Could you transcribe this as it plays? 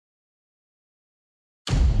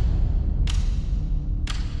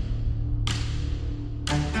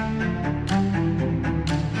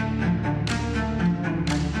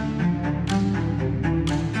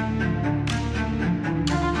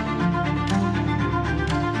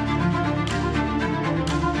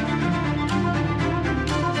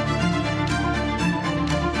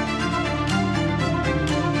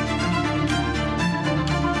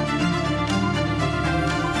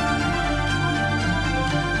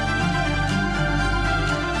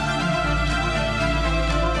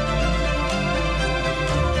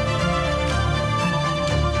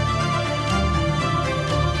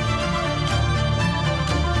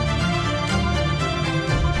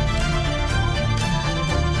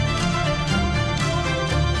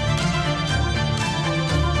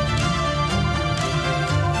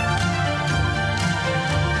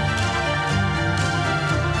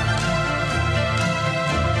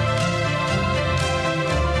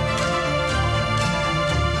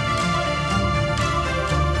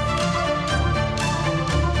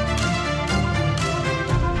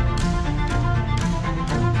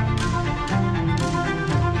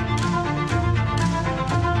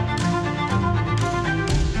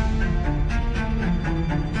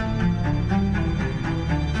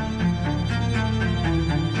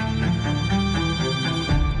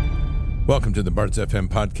Welcome to the Bards FM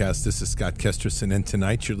podcast. This is Scott Kesterson, and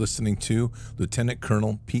tonight you're listening to Lieutenant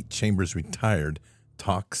Colonel Pete Chambers, retired,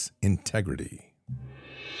 talks integrity.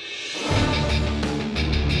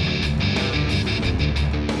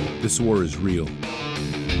 This war is real.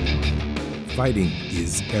 Fighting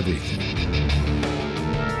is everything.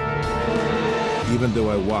 Even though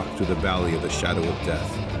I walk through the valley of the shadow of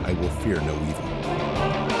death, I will fear no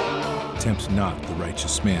evil. Tempt not the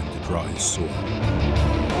righteous man to draw his sword.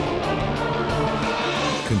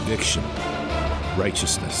 Conviction,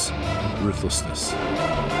 righteousness, ruthlessness.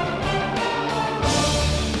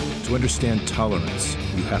 To understand tolerance,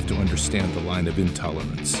 you have to understand the line of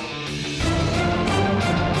intolerance.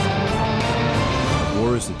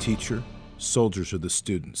 War is the teacher, soldiers are the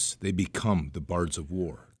students. They become the bards of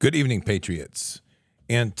war. Good evening, Patriots.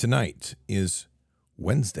 And tonight is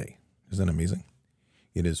Wednesday. Isn't that amazing?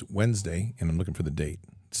 It is Wednesday, and I'm looking for the date.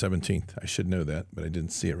 17th. I should know that, but I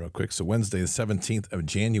didn't see it real quick. So Wednesday, the 17th of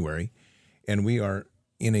January, and we are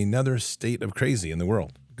in another state of crazy in the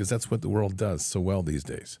world, because that's what the world does so well these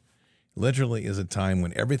days. Literally is a time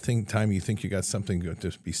when time you think you got something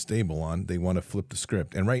to be stable on, they want to flip the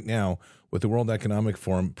script. And right now, with the World Economic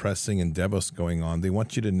Forum pressing and Davos going on, they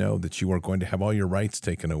want you to know that you are going to have all your rights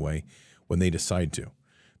taken away when they decide to.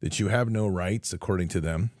 That you have no rights, according to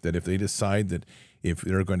them, that if they decide that if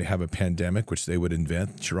they're going to have a pandemic, which they would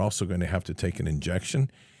invent, you're also going to have to take an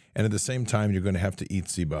injection. And at the same time, you're going to have to eat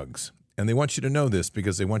sea bugs. And they want you to know this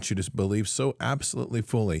because they want you to believe so absolutely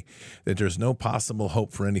fully that there's no possible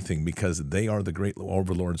hope for anything because they are the great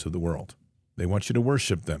overlords of the world. They want you to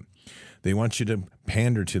worship them. They want you to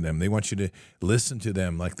pander to them. They want you to listen to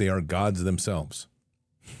them like they are gods themselves.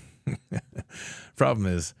 Problem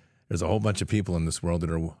is, there's a whole bunch of people in this world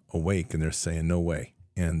that are awake and they're saying, no way.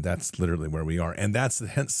 And that's literally where we are. And that's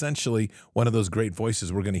essentially one of those great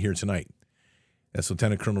voices we're going to hear tonight. That's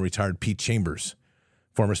Lieutenant Colonel retired Pete Chambers,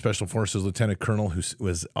 former Special Forces Lieutenant Colonel who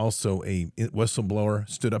was also a whistleblower,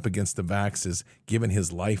 stood up against the vax, has given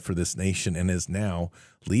his life for this nation, and is now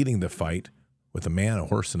leading the fight with a man, a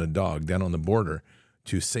horse, and a dog down on the border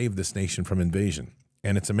to save this nation from invasion.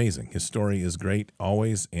 And it's amazing. His story is great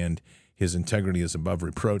always, and his integrity is above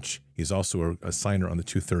reproach. He's also a signer on the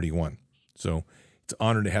 231. So it's an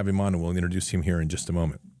honor to have him on, and we'll introduce him here in just a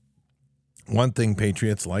moment. One thing,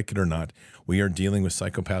 Patriots, like it or not, we are dealing with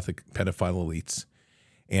psychopathic pedophile elites,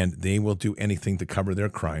 and they will do anything to cover their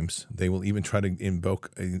crimes. They will even try to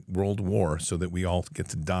invoke a world war so that we all get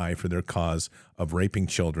to die for their cause of raping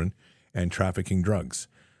children and trafficking drugs.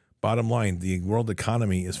 Bottom line, the world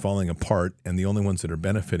economy is falling apart, and the only ones that are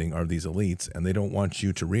benefiting are these elites, and they don't want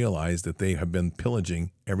you to realize that they have been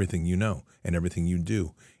pillaging everything you know and everything you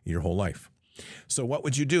do your whole life. So what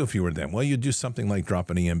would you do if you were them? Well, you'd do something like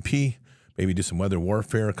drop an EMP, maybe do some weather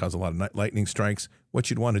warfare, cause a lot of lightning strikes.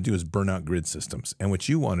 What you'd want to do is burn out grid systems. And what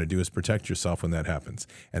you want to do is protect yourself when that happens.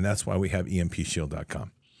 And that's why we have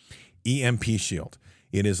EMPshield.com. EMP Shield.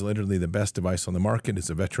 It is literally the best device on the market. It's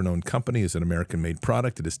a veteran-owned company. It's an American-made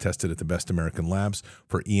product. It is tested at the best American labs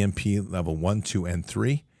for EMP level 1, 2, and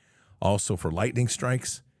 3, also for lightning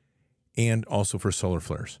strikes, and also for solar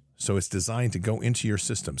flares. So it's designed to go into your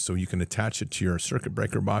system so you can attach it to your circuit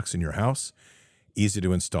breaker box in your house. Easy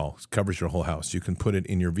to install. It covers your whole house. You can put it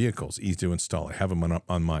in your vehicles. Easy to install. I have them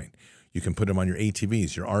on mine. You can put them on your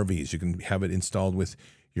ATVs, your RVs. You can have it installed with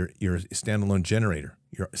your standalone generator,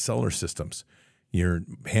 your solar systems, your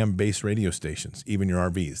ham-based radio stations, even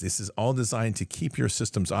your RVs. This is all designed to keep your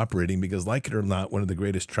systems operating because, like it or not, one of the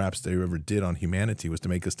greatest traps they ever did on humanity was to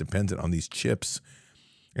make us dependent on these chips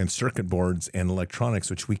and circuit boards and electronics,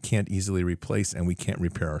 which we can't easily replace and we can't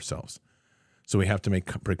repair ourselves. So we have to make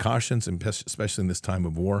precautions, and especially in this time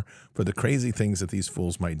of war, for the crazy things that these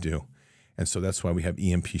fools might do. And so that's why we have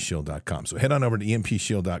EMPshield.com. So head on over to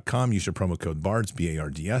EMPshield.com. Use your promo code BARDS,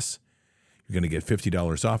 BARDS. You're going to get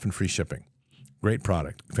 $50 off and free shipping. Great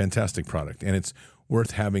product, fantastic product, and it's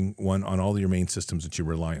worth having one on all your main systems that you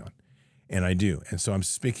rely on. And I do. And so I'm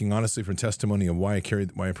speaking honestly from testimony of why I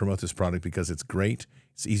promote this product, because it's great,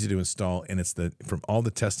 it's easy to install, and it's from all the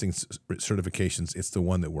testing certifications, it's the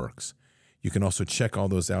one that works. You can also check all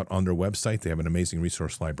those out on their website. They have an amazing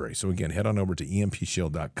resource library. So again, head on over to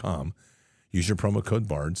EMPshield.com. Use your promo code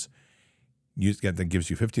BARDS. That gives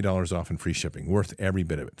you $50 off and free shipping. Worth every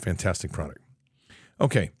bit of it. Fantastic product.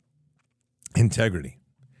 Okay, integrity.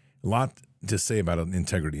 A lot to say about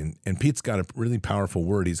integrity. And Pete's got a really powerful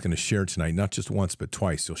word he's going to share tonight, not just once, but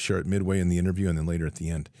twice. He'll share it midway in the interview and then later at the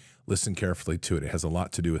end. Listen carefully to it. It has a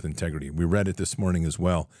lot to do with integrity. We read it this morning as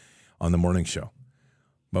well on the morning show.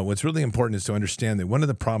 But what's really important is to understand that one of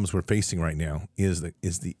the problems we're facing right now is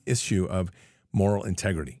the issue of moral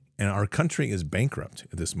integrity. And our country is bankrupt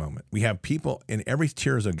at this moment. We have people in every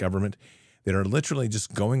tiers of government that are literally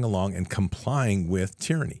just going along and complying with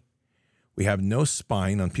tyranny. We have no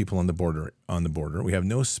spine on people on the border. We have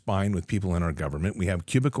no spine with people in our government. We have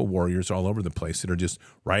cubicle warriors all over the place that are just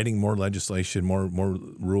writing more legislation, more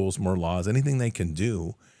rules, more laws, anything they can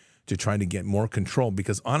do to try to get more control.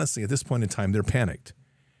 Because honestly, at this point in time, they're panicked.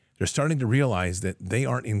 They're starting to realize that they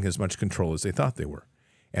aren't in as much control as they thought they were.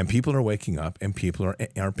 And people are waking up and people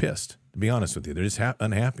are pissed, to be honest with you. They're just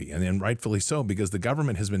unhappy, and rightfully so, because the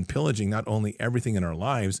government has been pillaging not only everything in our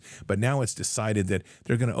lives, but now it's decided that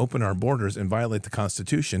they're going to open our borders and violate the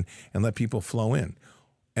Constitution and let people flow in.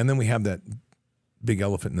 And then we have that big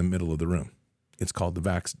elephant in the middle of the room. It's called the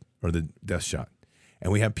vax or the death shot.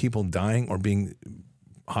 And we have people dying or being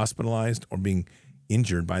hospitalized or being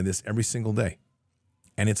injured by this every single day.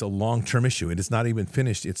 And it's a long-term issue. It is not even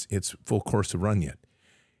finished its full course of run yet.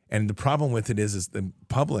 And the problem with it is the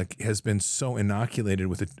public has been so inoculated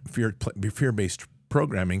with the fear-based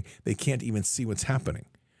programming, they can't even see what's happening.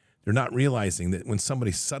 They're not realizing that when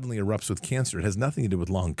somebody suddenly erupts with cancer, it has nothing to do with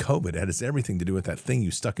long COVID. It has everything to do with that thing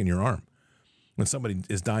you stuck in your arm. When somebody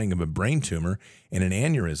is dying of a brain tumor and an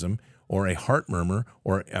aneurysm or a heart murmur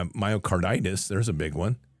or a myocarditis, there's a big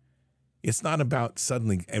one. It's not about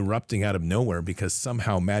suddenly erupting out of nowhere because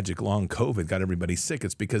somehow magic long COVID got everybody sick.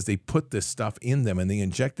 It's because they put this stuff in them and they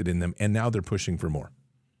inject it in them, and now they're pushing for more.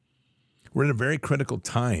 We're in a very critical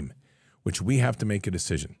time, which we have to make a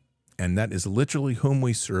decision, and that is literally whom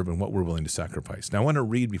we serve and what we're willing to sacrifice. Now, I want to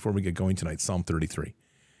read before we get going tonight, Psalm 33.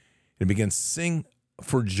 It begins, "Sing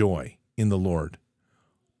for joy in the Lord,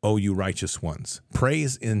 O you righteous ones.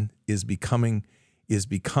 Praise is becoming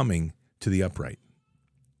to the upright.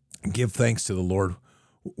 Give thanks to the Lord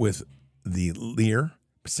with the lyre.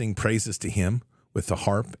 Sing praises to him with the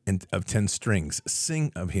harp and of 10 strings.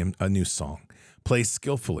 Sing of him a new song. Play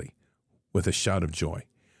skillfully with a shout of joy.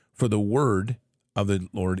 For the word of the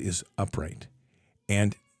Lord is upright,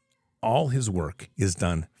 and all his work is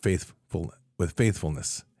done with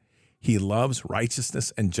faithfulness. He loves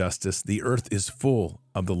righteousness and justice. The earth is full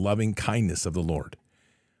of the loving kindness of the Lord.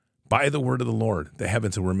 By the word of the Lord the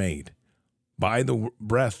heavens were made. By the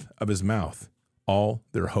breath of his mouth, all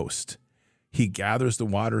their host. He gathers the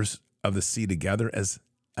waters of the sea together as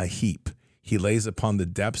a heap. He lays upon the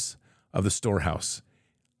depths of the storehouse.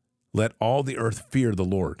 Let all the earth fear the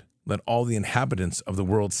Lord. Let all the inhabitants of the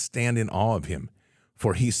world stand in awe of him.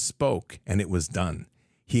 For he spoke, and it was done.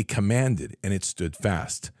 He commanded, and it stood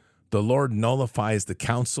fast. The Lord nullifies the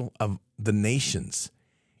counsel of the nations.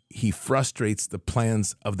 He frustrates the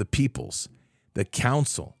plans of the peoples. The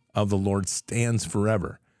counsel of the Lord stands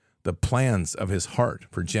forever, the plans of his heart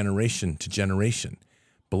for generation to generation.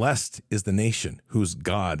 Blessed is the nation whose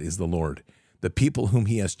God is the Lord, the people whom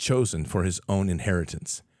he has chosen for his own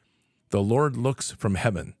inheritance. The Lord looks from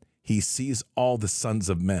heaven. He sees all the sons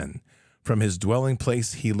of men. From his dwelling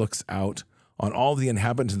place he looks out on all the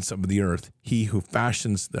inhabitants of the earth, he who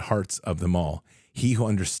fashions the hearts of them all, he who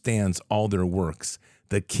understands all their works.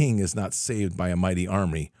 The king is not saved by a mighty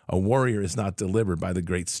army. A warrior is not delivered by the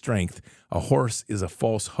great strength. A horse is a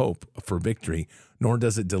false hope for victory, nor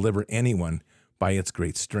does it deliver anyone by its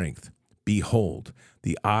great strength. Behold,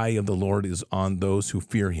 the eye of the Lord is on those who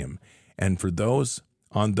fear him, and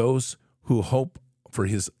on those who hope for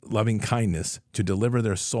his loving kindness, to deliver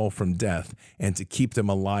their soul from death and to keep them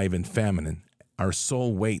alive in famine. Our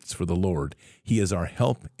soul waits for the Lord. He is our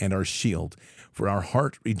help and our shield. For our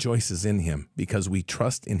heart rejoices in him, because we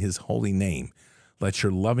trust in his holy name. Let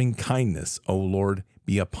your loving kindness, O Lord,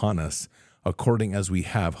 be upon us, according as we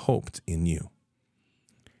have hoped in you."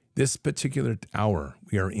 This particular hour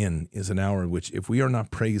we are in is an hour which, if we are not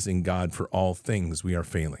praising God for all things, we are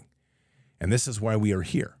failing. And this is why we are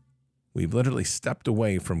here. We've literally stepped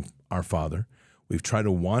away from our Father. We've tried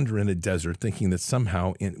to wander in a desert thinking that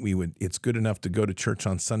somehow it's good enough to go to church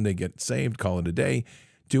on Sunday, get saved, call it a day,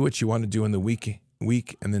 do what you want to do in the week,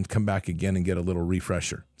 and then come back again and get a little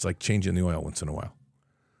refresher. It's like changing the oil once in a while.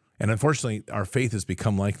 And unfortunately, our faith has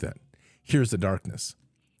become like that. Here's the darkness.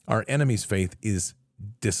 Our enemy's faith is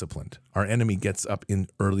disciplined. Our enemy gets up in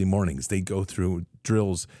early mornings. They go through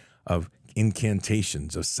drills of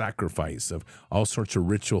incantations, of sacrifice, of all sorts of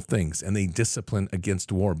ritual things, and they discipline against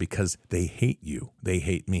war because they hate you. They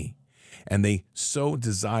hate me. And they so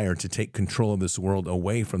desire to take control of this world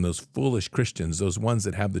away from those foolish Christians, those ones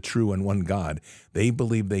that have the true and one God. They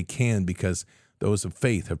believe they can because those of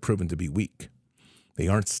faith have proven to be weak. They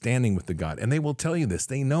aren't standing with the God. And they will tell you this.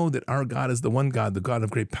 They know that our God is the one God, the God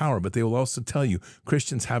of great power, but they will also tell you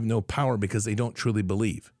Christians have no power because they don't truly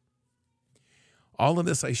believe. All of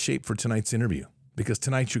this I shaped for tonight's interview. because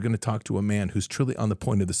tonight you're going to talk to a man who's truly on the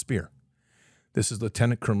point of the spear. This is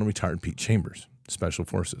Lieutenant Colonel retired Pete Chambers, Special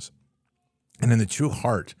Forces. And in the true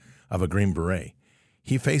heart of a Green Beret,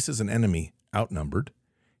 he faces an enemy outnumbered.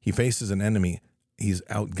 He faces an enemy he's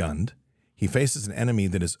outgunned. He faces an enemy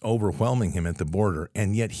that is overwhelming him at the border,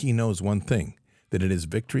 and yet he knows one thing, that it is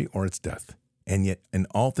victory or it's death. And yet in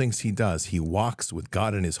all things he does, he walks with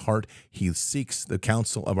God in his heart. He seeks the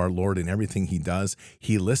counsel of our Lord in everything he does.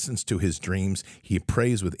 He listens to his dreams. He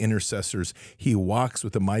prays with intercessors. He walks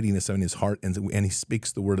with the mightiness in his heart, and he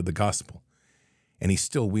speaks the word of the gospel. And he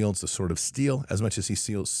still wields the sword of steel as much as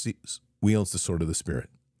he wields the sword of the Spirit.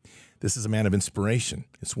 This is a man of inspiration.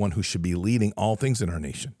 It's one who should be leading all things in our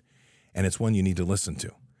nation. And it's one you need to listen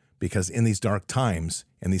to. Because in these dark times,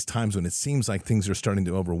 and these times when it seems like things are starting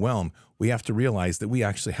to overwhelm, we have to realize that we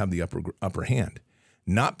actually have the upper hand.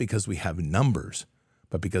 Not because we have numbers,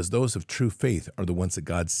 but because those of true faith are the ones that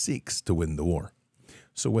God seeks to win the war.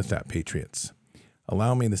 So with that, Patriots,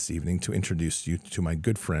 allow me this evening to introduce you to my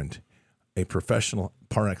good friend, a professional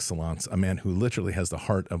par excellence, a man who literally has the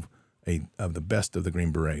heart of the best of the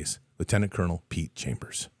Green Berets, Lieutenant Colonel Pete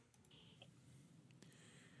Chambers.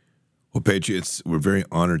 Well, Patriots, we're very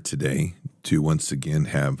honored today to once again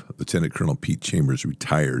have Lieutenant Colonel Pete Chambers,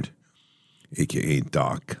 retired, a.k.a.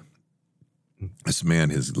 Doc. This man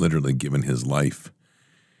has literally given his life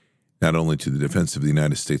not only to the defense of the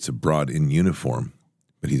United States abroad in uniform,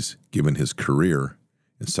 but he's given his career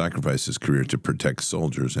and sacrificed his career to protect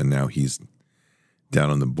soldiers, and now he's down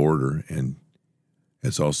on the border and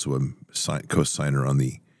is also a co-signer on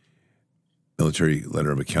the Military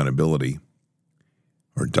Letter of Accountability,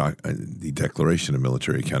 or the Declaration of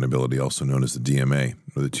Military Accountability, also known as the DMA,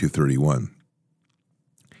 or the 231.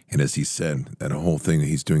 And as he said, that whole thing that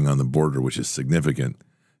he's doing on the border, which is significant,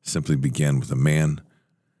 simply began with a man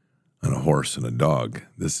on a horse and a dog.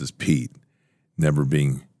 This is Pete, never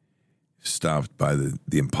being stopped by the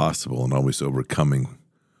impossible and always overcoming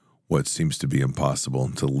what seems to be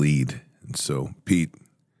impossible to lead. And so, Pete,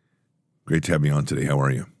 great to have you on today. How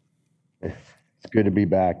are you? It's good to be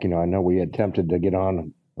back. I know we attempted to get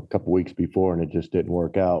on a couple weeks before and it just didn't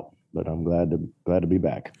work out, but I'm glad to be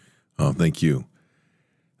back. Oh, thank you.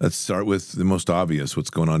 Let's start with the most obvious. What's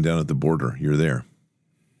going on down at the border? You're there.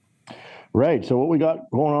 Right. So what we got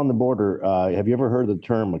going on the border, have you ever heard the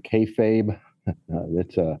term a kayfabe?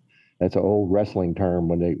 That's an old wrestling term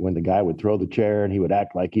when the guy would throw the chair and he would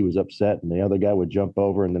act like he was upset and the other guy would jump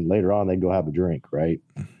over and then later on they'd go have a drink, right?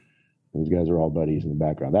 These guys are all buddies in the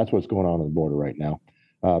background. That's what's going on the border right now,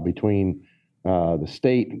 between the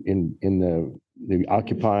state in the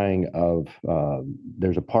occupying of.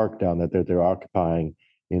 There's a park down that they're occupying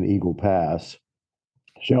in Eagle Pass,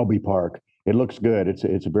 Shelby Park. It looks good.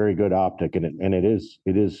 It's a very good optic, and it is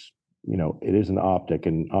an optic,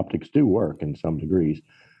 and optics do work in some degrees,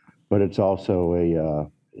 but it's also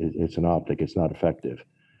it's an optic. It's not effective.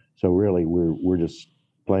 So really, we're just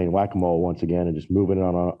playing whack-a-mole once again and just moving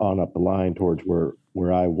on up the line towards where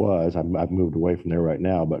I was. I've moved away from there right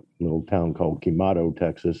now, but a little town called Quemado,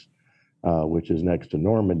 Texas, which is next to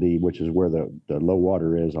Normandy, which is where the low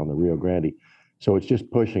water is on the Rio Grande. So it's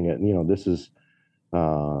just pushing it. This is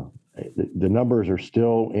the numbers are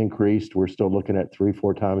still increased. We're still looking at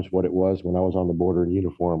 3-4 times what it was when I was on the border in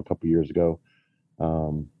uniform a couple years ago.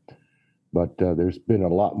 But there's been a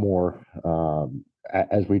lot more,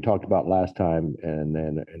 as we talked about last time,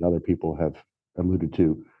 and other people have alluded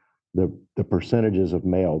to, the percentages of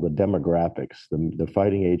male, the demographics, the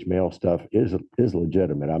fighting age male stuff is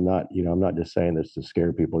legitimate. I'm not just saying this to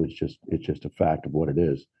scare people. It's just a fact of what it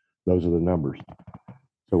is. Those are the numbers.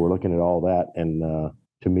 So we're looking at all that, and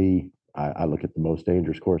to me, I look at the most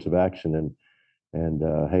dangerous course of action, and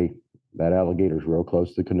hey, that alligator's real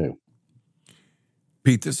close to the canoe.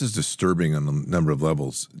 Pete, this is disturbing on a number of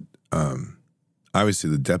levels. Obviously,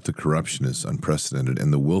 the depth of corruption is unprecedented,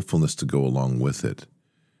 and the willfulness to go along with it.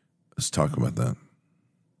 Let's talk about that.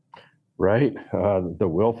 Right, the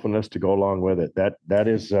willfulness to go along with it. That's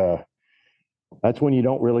when you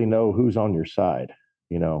don't really know who's on your side.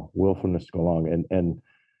 Willfulness to go along, and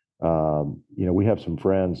we have some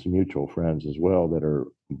friends, some mutual friends as well, that are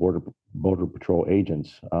border patrol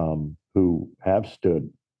agents who have stood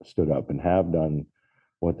up and have done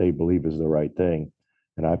what they believe is the right thing.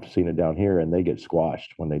 And I've seen it down here, and they get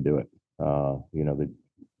squashed when they do it.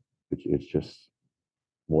 It's just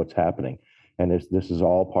what's happening, and this is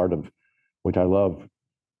all part of, which I love.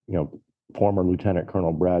 Former Lieutenant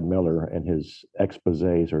Colonel Brad Miller and his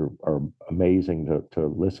exposés are amazing to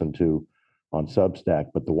listen to on Substack.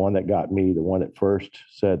 But the one that got me, the one that first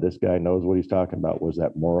said this guy knows what he's talking about, was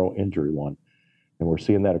that moral injury one, and we're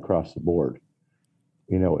seeing that across the board.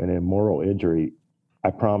 And in moral injury,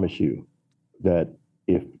 I promise you that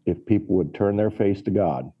if people would turn their face to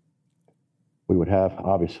God, we would have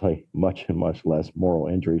obviously much and much less moral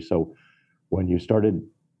injury. So when you started,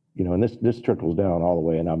 and this trickles down all the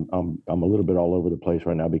way, and I'm a little bit all over the place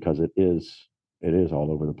right now because it is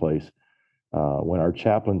all over the place. When our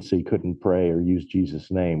chaplaincy couldn't pray or use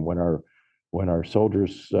Jesus' name, when our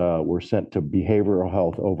soldiers were sent to behavioral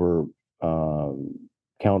health over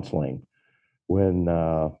counseling, when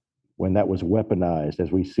that was weaponized,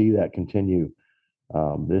 as we see that continue,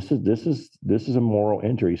 this is a moral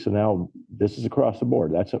injury. So now this is across the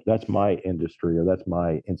board. That's my industry, or that's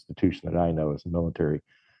my institution that I know as the military.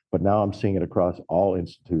 But now I'm seeing it across all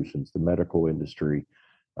institutions: the medical industry,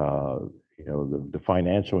 the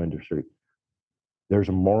financial industry. There's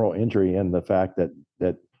a moral injury in the fact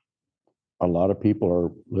that a lot of people are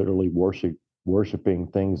literally worshiping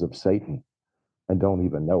things of Satan and don't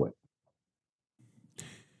even know it.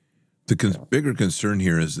 The bigger concern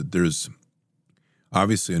here is that there's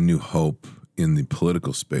obviously a new hope in the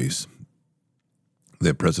political space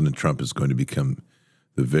that President Trump is going to become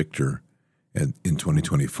the victor in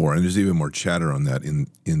 2024. And there's even more chatter on that in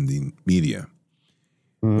the media.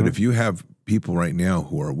 Mm-hmm. But if you have people right now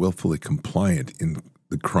who are willfully compliant in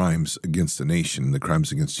the crimes against the nation, the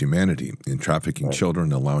crimes against humanity, in trafficking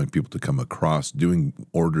children, allowing people to come across, doing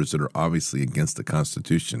orders that are obviously against the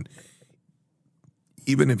Constitution,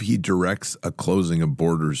 even if he directs a closing of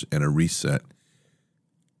borders and a reset,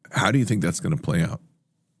 how do you think that's going to play out?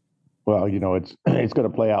 Well, it's going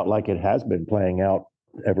to play out like it has been playing out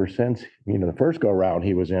ever since, the first go around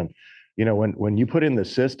he was in. When you put in the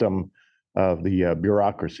system of the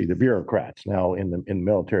bureaucracy, the bureaucrats, now in the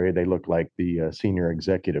military, they look like the senior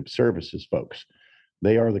executive services folks.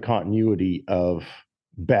 They are the continuity of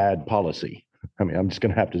bad policy. I mean, I'm just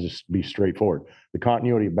going to have to just be straightforward. The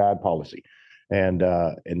continuity of bad policy. And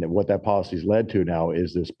what that policy has led to now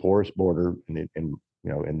is this porous border,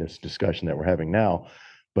 in this discussion that we're having now,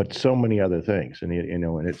 but so many other things, and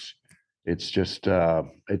it's just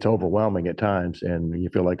it's overwhelming at times, and you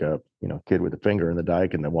feel like a kid with a finger in the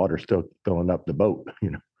dike, and the water's still filling up the boat,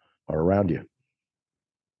 or around you.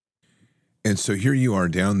 And so here you are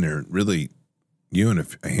down there, really, you and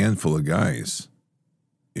a handful of guys,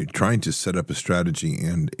 you're trying to set up a strategy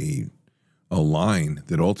and a line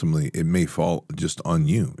that ultimately it may fall just on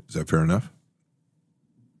you. Is that fair enough?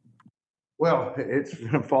 Well, it's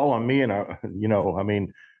going to fall on me, and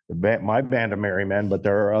my band of merry men, but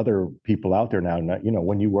there are other people out there now.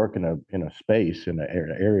 When you work in a space, in an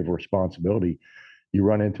area of responsibility, you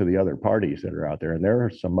run into the other parties that are out there, and there are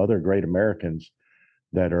some other great Americans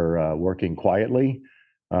that are working quietly.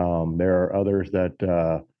 There are others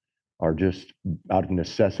that are just out of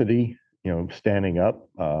necessity, standing up.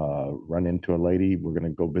 Run into a lady. We're going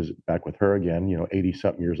to go visit back with her again.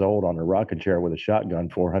 80-something years old on a rocking chair with a shotgun,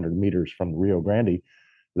 400 meters from the Rio Grande,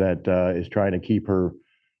 that is trying to keep her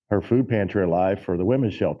food pantry alive for the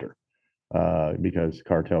women's shelter, because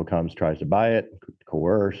cartel tries to buy it,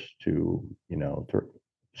 coerce, to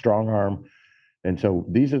strong arm. And so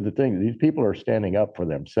these are the things. These people are standing up for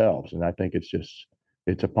themselves, and I think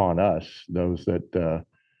it's upon us, those that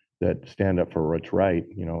stand up for what's right.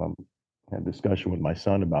 I had a discussion with my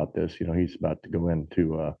son about this. He's about to go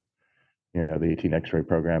into the 18 X-ray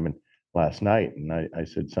program, and last night, and I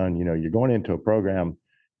said, son, you're going into a program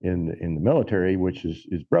in the military, which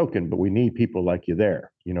is broken, but we need people like you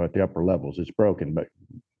there, at the upper levels. It's broken, but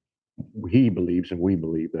he believes, and we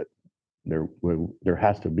believe, that there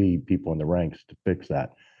has to be people in the ranks to fix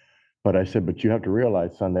that. But I said, but you have to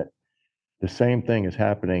realize, son, that the same thing is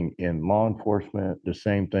happening in law enforcement. The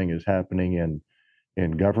same thing is happening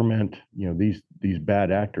in government. These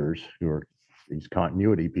bad actors, who are these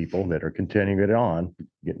continuity people that are continuing it on,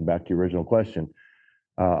 getting back to your original question,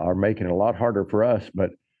 are making it a lot harder for us. But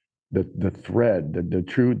the thread,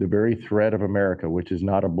 the very thread of America, which is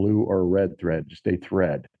not a blue or a red thread, just a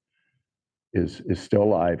thread, is still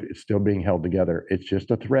alive. It's still being held together. It's just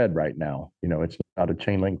a thread right now. It's not a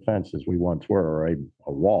chain link fence as we once were, or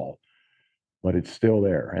a wall, but it's still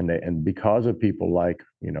there. And because of people like,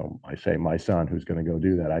 I say my son, who's going to go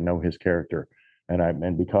do that, I know his character,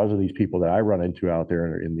 and because of these people that I run into out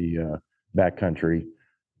there in the backcountry,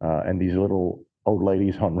 and these little old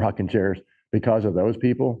ladies on rocking chairs, because of those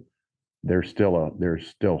people, there's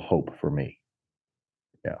still hope for me.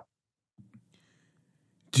 Yeah.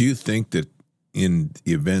 Do you think that in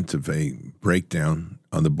the event of a breakdown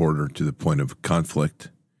on the border to the point of conflict,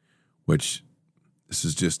 which this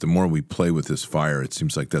is just, the more we play with this fire, it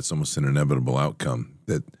seems like that's almost an inevitable outcome,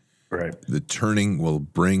 that the turning will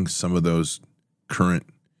bring some of those current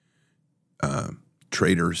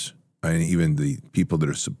traitors, and even the people that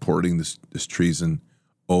are supporting this treason,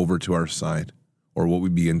 over to our side, or will we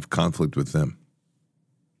be in conflict with them?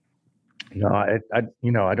 No,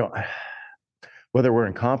 I don't. Whether we're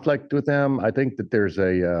in conflict with them, I think that there's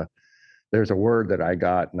a word that I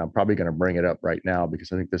got, and I'm probably going to bring it up right now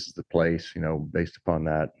because I think this is the place, based upon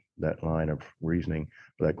that line of reasoning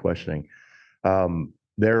or that questioning.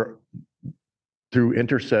 There, through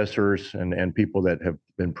intercessors and people that have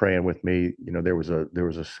been praying with me, there was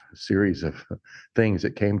a series of things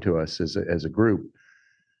that came to us as a group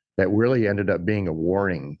that really ended up being a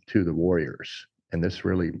warning to the warriors. And this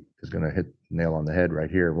really is going to hit nail on the head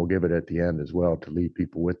right here. We'll give it at the end as well to leave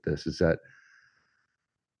people with this. Is that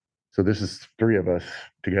so? This is three of us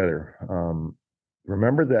together.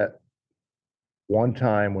 Remember that one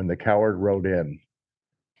time when the coward rode in,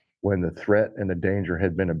 when the threat and the danger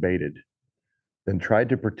had been abated, then tried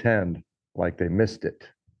to pretend like they missed it.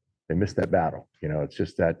 They missed that battle. It's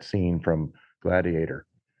just that scene from Gladiator.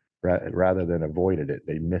 Rather than avoided it,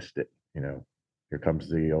 they missed it. Here comes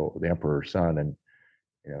the emperor's son, and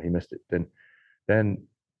he missed it. Then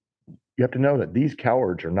you have to know that these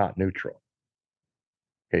cowards are not neutral.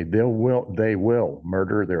 Okay, they will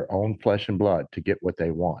murder their own flesh and blood to get what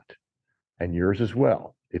they want, and yours as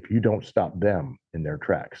well, if you don't stop them in their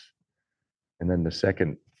tracks. And then the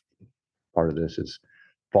second part of this is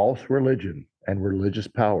false religion and religious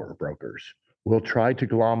power brokers will try to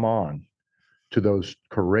glom on to those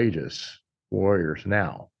courageous warriors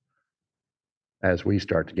now as we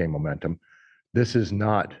start to gain momentum. This is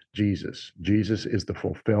not Jesus. Jesus is the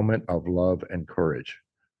fulfillment of love and courage.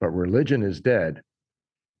 But religion is dead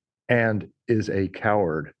and is a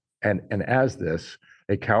coward. And as this,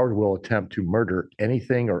 a coward will attempt to murder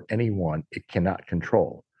anything or anyone it cannot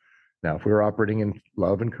control. Now, if we're operating in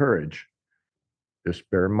love and courage, just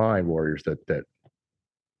bear in mind, warriors, that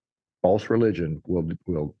false religion will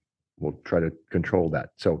try to control that.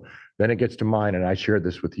 So then it gets to mine, and I shared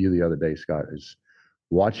this with you the other day, Scott, is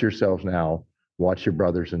watch yourselves now, watch your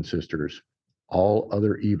brothers and sisters. All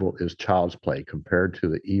other evil is child's play compared to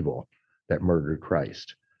the evil that murdered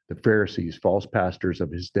Christ. The Pharisees, false pastors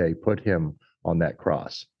of his day, put him on that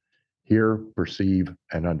cross. Hear, perceive,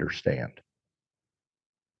 and understand.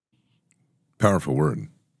 Powerful word.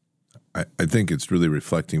 I think it's really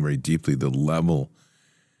reflecting very deeply the level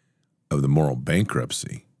of the moral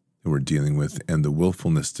bankruptcy that we're dealing with and the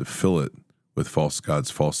willfulness to fill it with false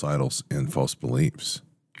gods, false idols, and false beliefs.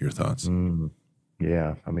 Your thoughts?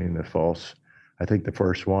 Yeah, I mean, I think the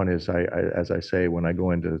first one is, as I say, when I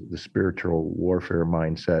go into the spiritual warfare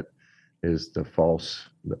mindset, is the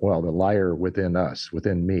liar within us,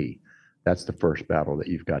 within me. That's the first battle that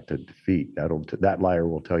you've got to defeat. That liar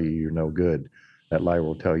will tell you you're no good. That liar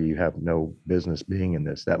will tell you have no business being in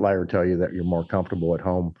this. That liar will tell you that you're more comfortable at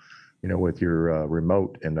home, with your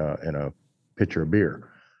remote and a pitcher of beer.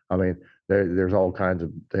 I mean, there's all kinds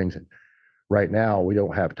of things. Right now, we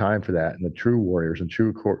don't have time for that. And the true warriors and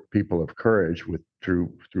true people of courage,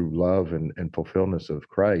 through love and fulfillment of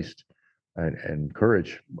Christ and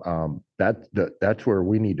courage, that's where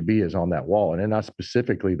we need to be, is on that wall, and then not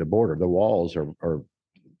specifically the border. The walls are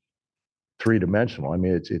three-dimensional. I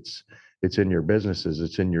mean, it's in your businesses,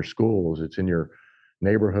 it's in your schools, it's in your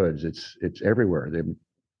neighborhoods, it's everywhere.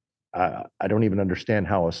 I don't even understand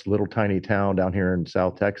how a little tiny town down here in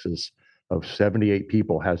South Texas of 78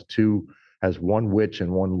 people has one witch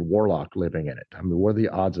and one warlock living in it. I mean, what are the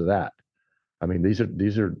odds of that? I mean, these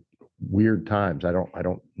are weird times. I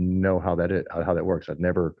don't know how that works. I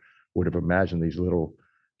never would have imagined these little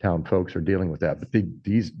town folks are dealing with that. But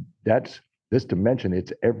this dimension,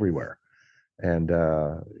 it's everywhere. And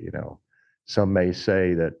some may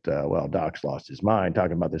say that well, Doc's lost his mind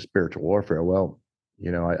talking about this spiritual warfare. Well,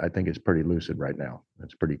 I think it's pretty lucid right now.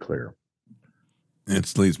 It's pretty clear.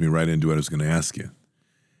 It leads me right into what I was going to ask you.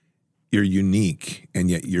 You're unique, and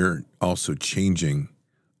yet you're also changing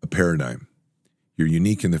a paradigm. You're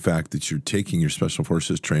unique in the fact that you're taking your special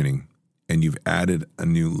forces training and you've added a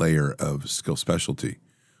new layer of skill specialty,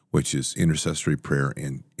 which is intercessory prayer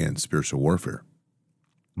and spiritual warfare.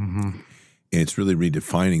 Mm-hmm. And it's really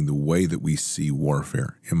redefining the way that we see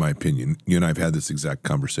warfare, in my opinion. You and I have had this exact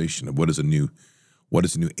conversation of what does a new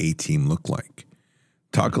A-team look like?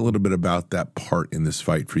 Talk a little bit about that part in this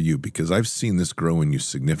fight for you, because I've seen this grow in you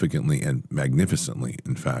significantly and magnificently,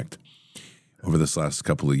 in fact, over this last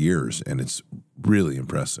couple of years, and it's really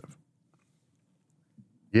impressive.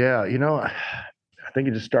 Yeah, I think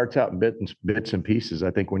it just starts out in bits and pieces.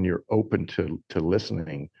 I think when you're open to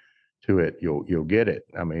listening to it, you'll get it.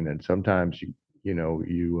 I mean, and sometimes you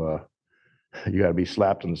got to be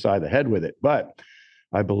slapped on the side of the head with it. But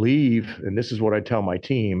I believe, and this is what I tell my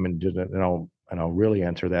team, and I'll really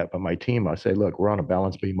answer that. But my team, I say, look, we're on a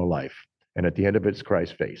balance beam of life. And at the end of it's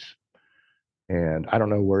Christ's face. And I don't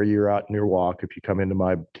know where you're at in your walk, if you come into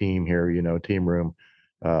my team here, team room,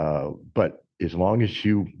 but as long as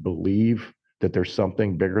you believe that there's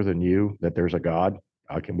something bigger than you, that there's a God,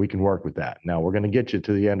 we can work with that. Now we're going to get you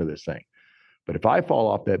to the end of this thing. But if I fall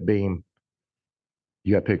off that beam,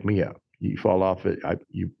 you got to pick me up. You fall off it,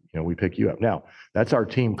 we pick you up. Now that's our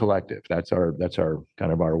team collective. That's our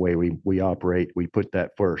kind of our way we operate. We put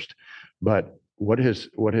that first. But what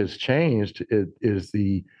has changed is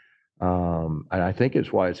the and I think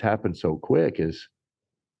it's why it's happened so quick is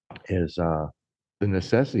the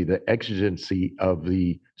necessity, the exigency of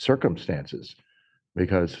the circumstances,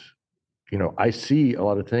 because I see a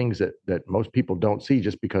lot of things that most people don't see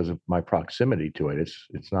just because of my proximity to it.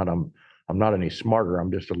 It's not I'm not any smarter.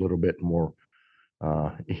 I'm just a little bit more.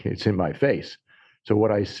 It's in my face. So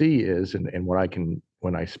what I see is, and what I can,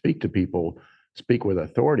 when I speak to people, speak with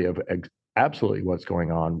authority of absolutely what's going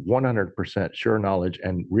on, 100% sure knowledge,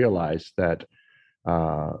 and realize that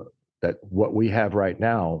that what we have right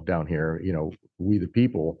now down here, we the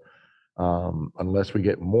people, unless we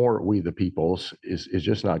get more we the peoples, is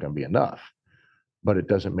just not going to be enough. But it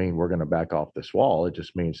doesn't mean we're going to back off this wall. It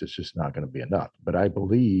just means it's just not going to be enough. But I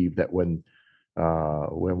believe that when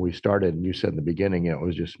we started, and you said in the beginning, it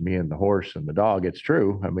was just me and the horse and the dog. It's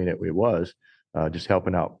true. I mean, it was just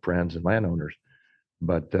helping out friends and landowners.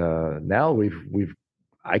 But now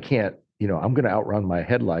I can't, I'm going to outrun my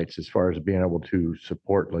headlights as far as being able to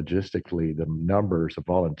support logistically the numbers of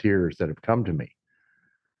volunteers that have come to me.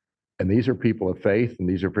 And these are people of faith, and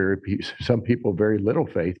these are some people very little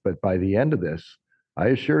faith. But by the end of this, I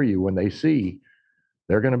assure you, when they see,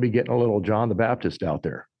 they're going to be getting a little John the Baptist out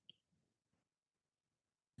there.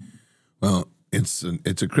 Well, it's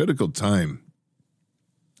a critical time,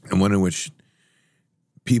 and one in which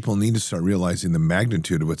people need to start realizing the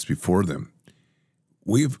magnitude of what's before them.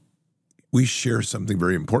 We share something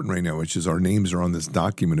very important right now, which is our names are on this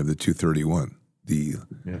document of the 231, the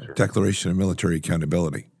Declaration of Military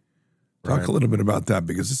Accountability. Talk a little bit about that,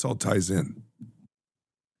 because this all ties in.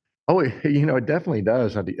 Oh, it definitely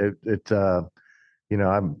does. First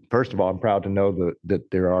of all, I'm proud to know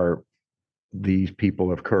that there are these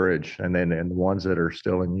people of courage, and the ones that are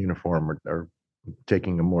still in uniform are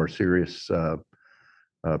taking a more serious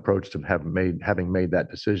approach to having made that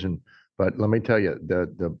decision. But let me tell you,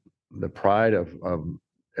 the pride of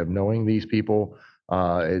knowing these people,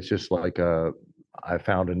 it's just like I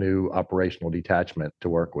found a new operational detachment to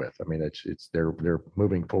work with. I mean, they're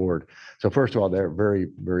moving forward. So first of all, they're very,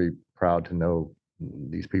 very proud to know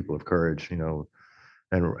these people of courage, and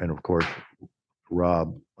of course,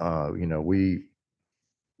 Rob, we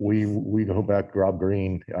go back, Rob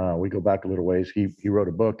Green, we go back a little ways. He wrote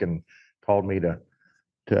a book and called me to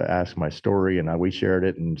ask my story, and we shared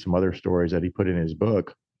it, and some other stories that he put in his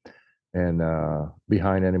book, and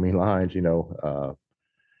Behind Enemy Lines,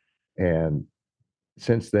 and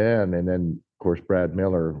since then, and then of course Brad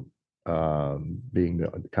Miller being the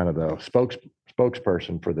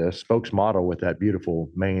spokesperson for this, spokesmodel with that beautiful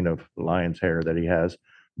mane of lion's hair that he has,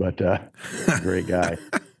 but great guy.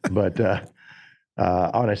 But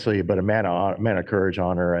honestly, but a man of courage,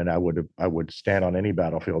 honor, and I would stand on any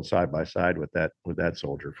battlefield side by side with that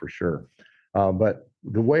soldier for sure. But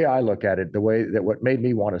the way I look at it, the way that what made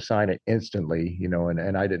me want to sign it instantly,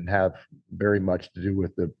 and I didn't have very much to do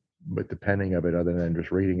with the penning of it, other than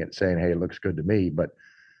just reading it, saying, "Hey, it looks good to me." But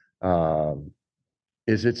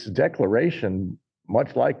is its declaration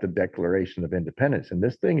much like the Declaration of Independence, and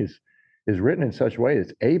this thing is written in such a way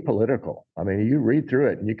it's apolitical. I mean, you read through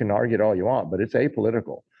it and you can argue it all you want, but it's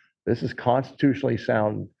apolitical. This is constitutionally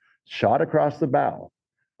sound, shot across the bow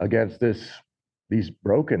against these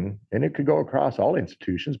broken, and it could go across all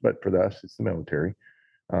institutions, but for us, it's the military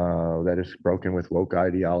that is broken with woke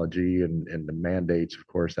ideology and the mandates. Of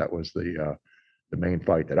course, that was the main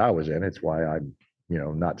fight that I was in. It's why I'm,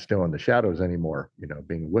 not still in the shadows anymore,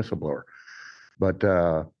 being a whistleblower. But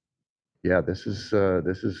yeah, this is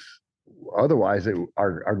otherwise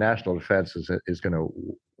our national defense is going to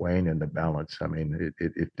wane in the balance. I mean,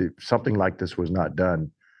 if something like this was not done,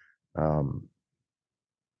 and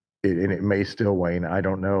it may still wane, I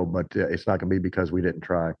don't know, but it's not going to be because we didn't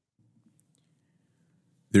try.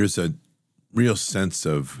 There's a real sense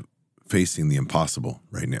of facing the impossible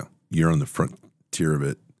right now. You're on the frontier of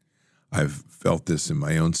it. I've felt this in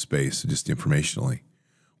my own space, just informationally,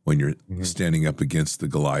 when you're standing up against the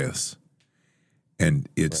Goliaths. And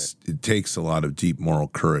it takes a lot of deep moral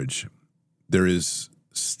courage. There is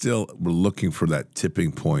still, we're looking for that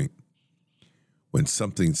tipping point when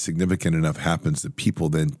something significant enough happens that people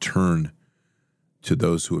then turn to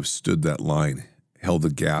those who have stood that line, held the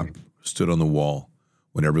gap, stood on the wall,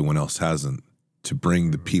 when everyone else hasn't, to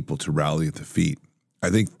bring the people to rally at the feet. I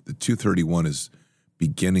think the 231 is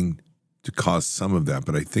beginning to cause some of that,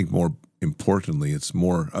 but I think more importantly, it's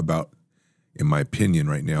more about, in my opinion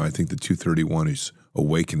right now, I think the 231 is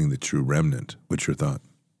awakening the true remnant. What's your thought?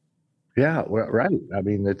 Yeah, well, right. I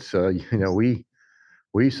mean, it's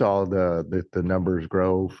we saw the numbers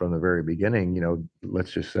grow from the very beginning.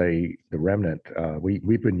 Let's just say the remnant.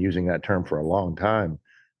 We've been using that term for a long time.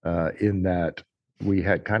 In that we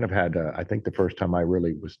had kind of had. I think the first time I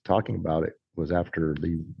really was talking about it was after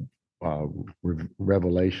the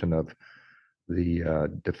revelation of the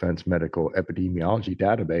Defense Medical Epidemiology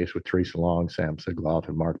Database with Teresa Long, Sam Sigloff,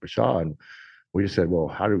 and Mark Bashaw. And we just said, well,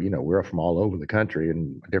 how do we're from all over the country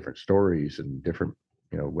and different stories and different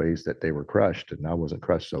ways that they were crushed, and I wasn't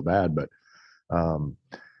crushed so bad, but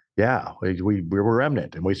yeah, we were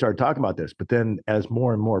remnant, and we started talking about this. But then, as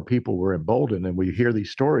more and more people were emboldened, and we hear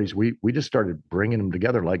these stories, we just started bringing them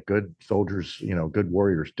together like good soldiers, good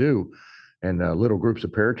warriors do, and little groups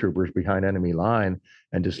of paratroopers behind enemy line,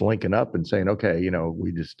 and just linking up and saying, okay,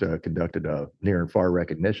 we just conducted a near and far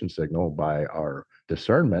recognition signal by our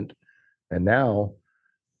discernment, and now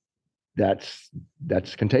that's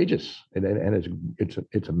contagious, and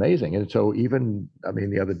it's amazing. And so even, I mean,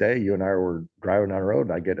 the other day you and I were driving down the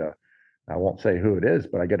road, and I won't say who it is,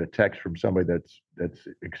 but I get a text from somebody that's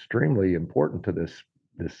extremely important to this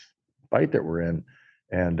fight that we're in,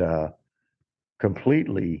 and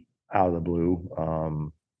completely out of the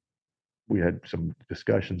blue. We had some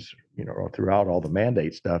discussions throughout all the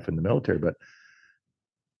mandate stuff in the military, but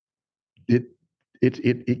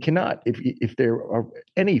it cannot, if there are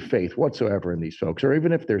any faith whatsoever in these folks, or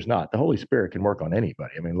even if there's not, the Holy Spirit can work on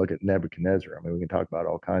anybody. I mean, look at Nebuchadnezzar. I mean, we can talk about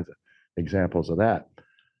all kinds of examples of that.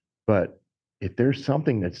 But if there's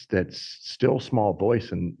something that's still small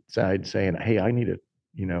voice inside saying, hey, I need to,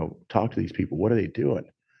 talk to these people. What are they doing?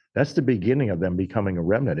 That's the beginning of them becoming a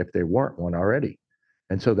remnant if they weren't one already.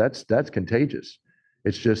 And so that's contagious.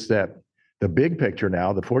 It's just that the big picture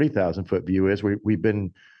now, the 40,000-foot view is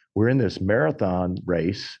we're in this marathon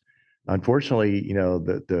race. Unfortunately,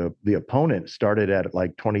 the opponent started at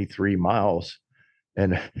like 23 miles,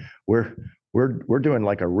 and we're doing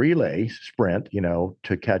like a relay sprint,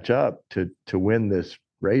 to catch up to win this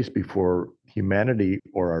race before humanity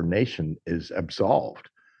or our nation is absolved.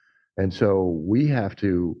 And so we have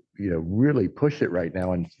to, really push it right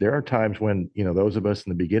now. And there are times when, those of us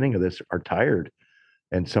in the beginning of this are tired,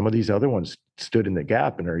 and some of these other ones stood in the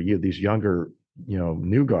gap and are these younger,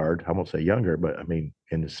 new guard. I won't say younger, but I mean,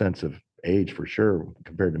 in the sense of age for sure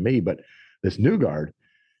compared to me, but this new guard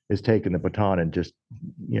is taking the baton and just,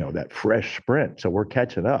 that fresh sprint. So we're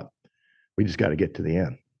catching up. We just got to get to the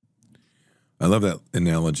end. I love that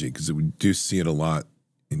analogy because we do see it a lot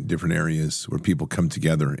in different areas where people come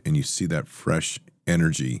together and you see that fresh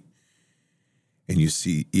energy, and you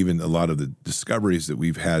see even a lot of the discoveries that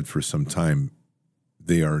we've had for some time,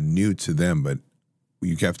 they are new to them, but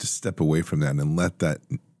you have to step away from that and let that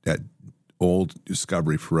old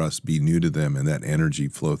discovery for us be new to them, and that energy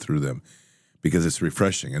flow through them, because it's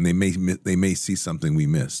refreshing, and they may see something we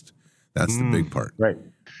missed. That's the big part, right?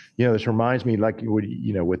 This reminds me, like you would,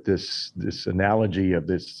 with this analogy of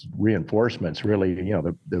this reinforcements. Really,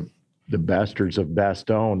 the bastards of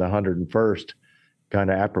Bastogne, the 101st, kind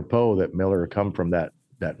of apropos that Miller come from that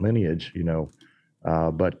lineage.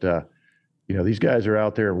 But these guys are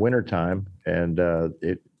out there in wintertime, and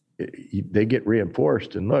they get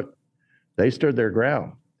reinforced, and look, they stood their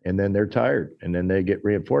ground, and then they're tired, and then they get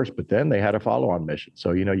reinforced, but then they had a follow-on mission.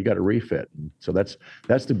 So, you got to refit. And so that's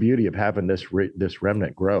the beauty of having this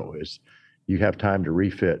remnant grow, is you have time to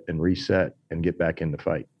refit and reset and get back in the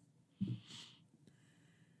fight.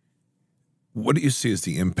 What do you see as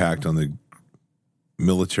the impact on the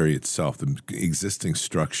military itself, the existing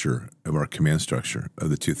structure of our command structure of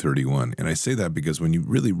the 231? And I say that because when you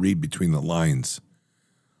really read between the lines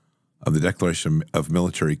of the Declaration of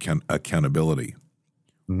Military Accountability,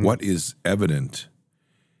 what is evident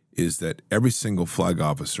is that every single flag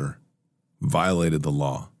officer violated the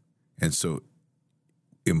law. And so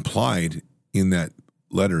implied in that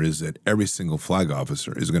letter is that every single flag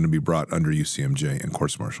officer is going to be brought under UCMJ and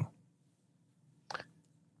courts-martial.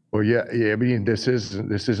 Well, yeah. I mean, this isn't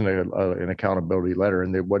an accountability letter,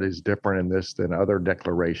 and what is different in this than other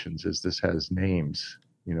declarations is this has names.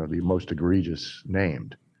 The most egregious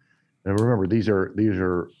named. And remember, these are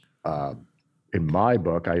in my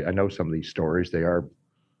book. I know some of these stories. They are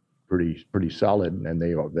pretty solid, and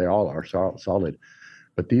they all are solid.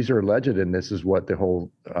 But these are alleged, and this is what the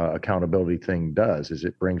whole accountability thing does: is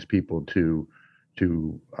it brings people to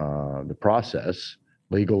the process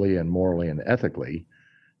legally and morally and ethically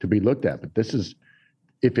to be looked at. But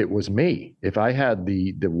if it was me, if I had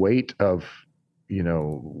the weight of,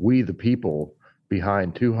 we the people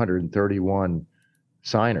behind 231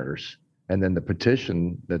 signers, and then the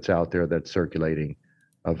petition that's out there that's circulating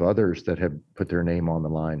of others that have put their name on the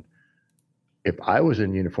line. If I was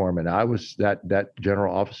in uniform and I was that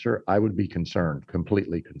general officer, I would be concerned,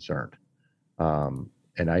 completely concerned.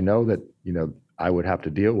 And I know that, I would have to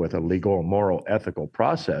deal with a legal, moral, ethical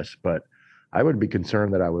process, but I would be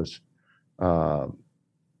concerned that I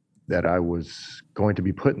was going to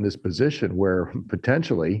be put in this position where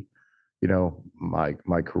potentially,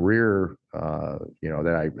 my career,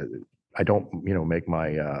 that I don't, make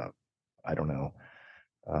my, I don't know,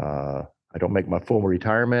 I don't make my full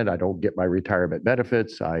retirement. I don't get my retirement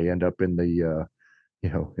benefits. I end up in the,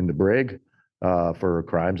 in the brig for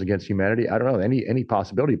crimes against humanity. I don't know any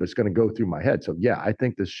possibility, but it's going to go through my head. So yeah, I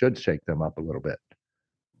think this should shake them up a little bit.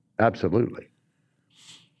 Absolutely.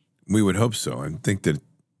 We would hope so. I think that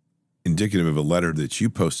indicative of a letter that you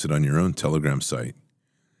posted on your own Telegram site,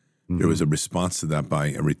 there was a response to that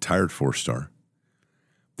by a retired 4-star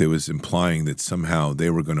that was implying that somehow they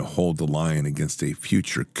were going to hold the line against a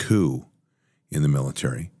future coup in the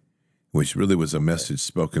military, which really was a message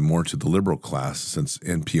spoken more to the liberal class, since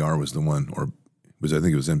NPR was the one, I think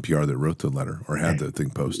it was NPR that wrote the letter or had the thing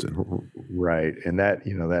posted. Right. And that,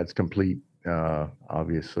 that's complete,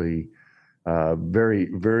 obviously, very,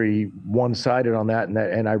 very one-sided on that.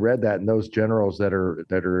 And I read that, and those generals that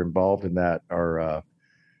are involved in that are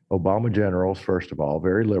Obama generals, first of all,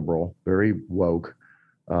 very liberal, very woke,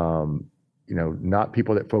 not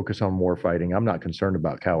people that focus on war fighting. I'm not concerned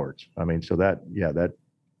about cowards. I mean, so that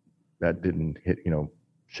didn't hit,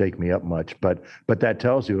 shake me up much, but that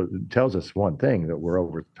tells us one thing, that we're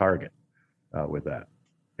over the target with that.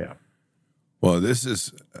 Yeah. Well,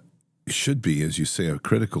 this should be, as you say, a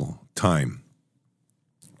critical time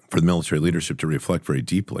for the military leadership to reflect very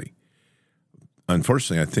deeply.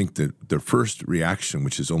 Unfortunately, I think that the first reaction,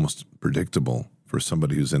 which is almost predictable for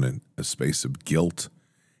somebody who's in a space of guilt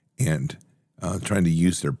and trying to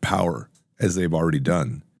use their power, as they've already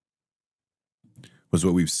done, was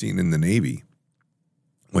what we've seen in the Navy,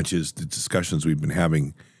 which is the discussions we've been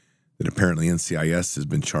having that apparently NCIS has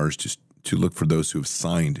been charged to look for those who have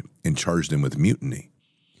signed and charged them with mutiny,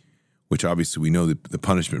 which obviously we know the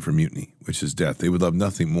punishment for mutiny, which is death. They would love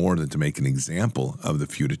nothing more than to make an example of the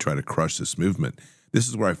few to try to crush this movement. This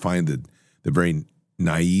is where I find the very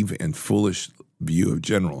naive and foolish view of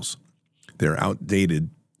generals. They're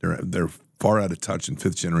outdated. They're far out of touch in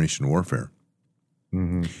fifth-generation warfare,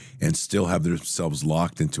 and still have themselves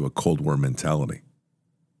locked into a Cold War mentality.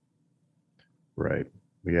 Right.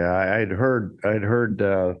 Yeah, I'd heard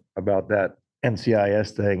about that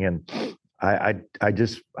NCIS thing, and I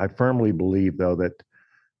firmly believe, though, that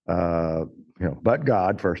but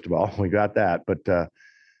God, first of all, we got that, but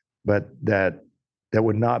that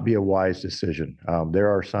would not be a wise decision. There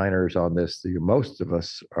are signers on this. Most of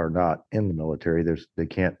us are not in the military. They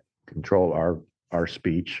can't control our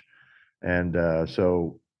speech, and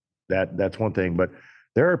so that's one thing. But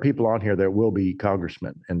there are people on here that will be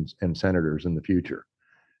congressmen and senators in the future,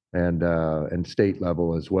 and state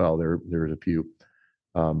level as well. There's a few.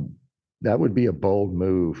 That would be a bold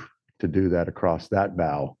move to do that across that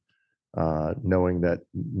bow, knowing that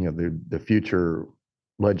the future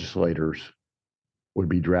legislators would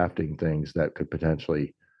be drafting things that could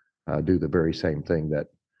potentially do the very same thing that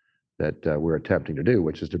we're attempting to do,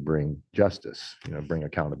 which is to bring justice, bring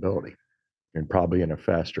accountability, and probably in a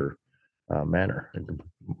faster manner, and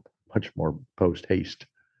much more post haste.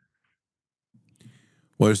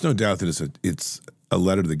 Well, there's no doubt that it's a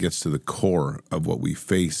letter that gets to the core of what we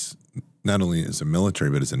face, not only as a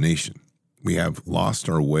military, but as a nation. We have lost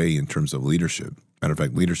our way in terms of leadership. Matter of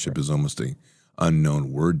fact, leadership is almost an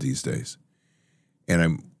unknown word these days. And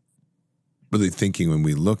I'm really thinking, when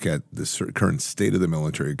we look at the current state of the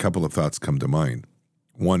military, a couple of thoughts come to mind.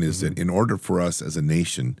 One is that in order for us as a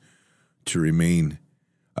nation to remain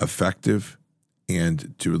effective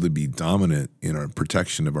and to really be dominant in our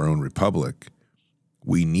protection of our own republic,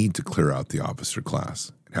 we need to clear out the officer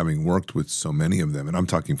class. Having worked with so many of them, and I'm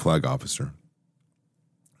talking flag officer,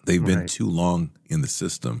 they've been too long in the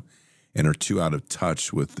system and are too out of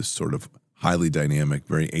touch with this sort of highly dynamic,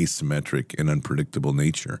 very asymmetric and unpredictable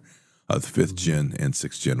nature of 5th gen and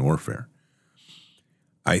 6th gen warfare.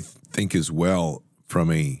 I think as well,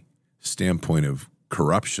 from a standpoint of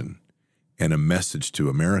corruption and a message to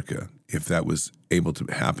America, if that was able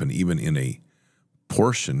to happen even in a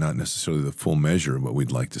portion, not necessarily the full measure of what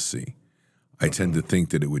we'd like to see, I tend to think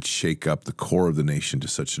that it would shake up the core of the nation to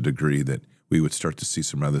such a degree that we would start to see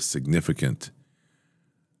some rather significant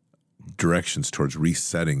directions towards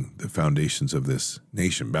resetting the foundations of this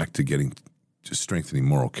nation back to getting to strengthening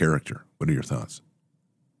moral character. What are your thoughts?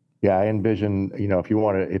 Yeah, I envision, if you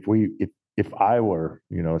want to, if I were,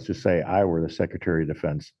 let's just say I were the Secretary of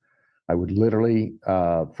Defense, I would literally,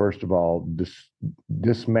 first of all,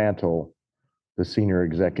 dismantle the senior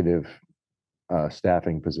executive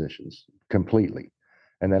staffing positions completely.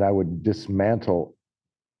 And then I would dismantle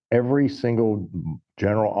every single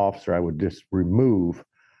general officer. I would just remove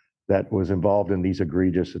that was involved in these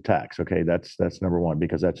egregious attacks. Okay, that's number one,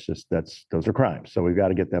 because those are crimes. So we've got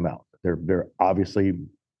to get them out. They're obviously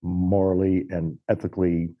morally and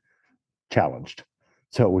ethically challenged.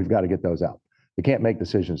 So we've got to get those out. They can't make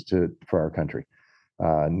decisions for our country,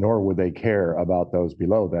 nor would they care about those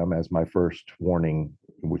below them. As my first warning,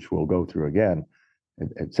 which we'll go through again,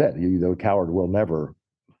 it said, the coward will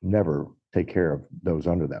never take care of those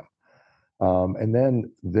under them. And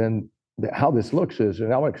then how this looks is,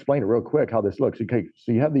 and I want to explain it real quick how this looks. Okay,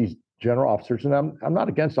 so you have these general officers, and I'm not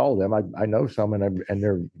against all of them. I know some,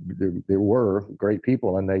 and they were great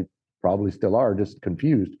people, and they probably still are, just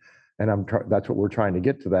confused. And that's what we're trying to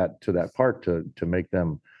get to that part to make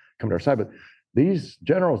them come to our side. But these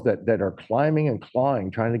generals that are climbing and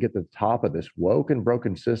clawing, trying to get to the top of this woke and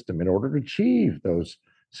broken system in order to achieve those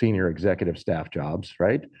senior executive staff jobs,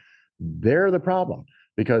 right? They're the problem,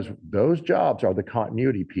 because those jobs are the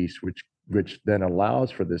continuity piece, which then allows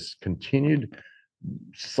for this continued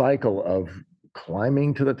cycle of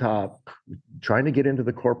climbing to the top, trying to get into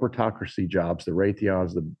the corporatocracy jobs, the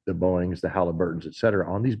Raytheons, the Boeings, the Halliburtons, et cetera,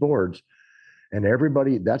 on these boards. And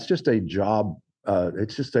everybody, that's just a job.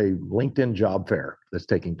 It's just a LinkedIn job fair that's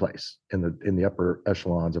taking place in the upper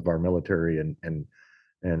echelons of our military and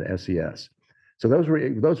SES. So those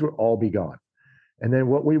would all be gone. And then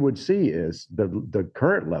what we would see is the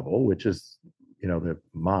current level, which is, the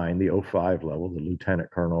 05 level, the lieutenant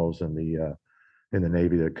colonels and the in the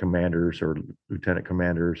Navy, the commanders or lieutenant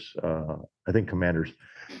commanders, I think commanders.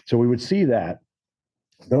 So we would see that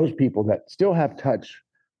those people that still have touch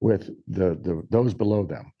with those below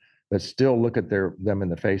them, that still look at them in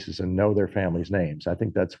the faces and know their families' names. I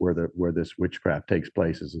think that's where this witchcraft takes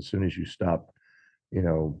place. Is as soon as you stop,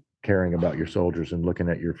 caring about your soldiers and looking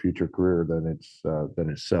at your future career, then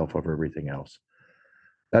it's self over everything else.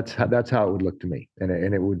 That's how it would look to me, and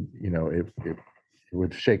it would, it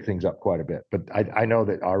would shake things up quite a bit. But I know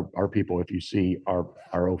that our people, if you see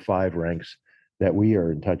our 05 ranks that we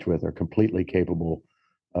are in touch with, are completely capable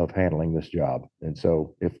of handling this job. And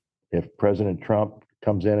so if President Trump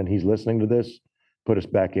comes in and he's listening to this, put us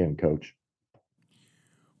back in, Coach.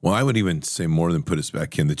 Well, I would even say more than put us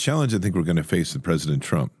back in. The challenge I think we're going to face with President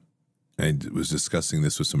Trump, I was discussing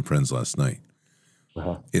this with some friends last night,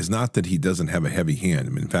 is not that he doesn't have a heavy hand.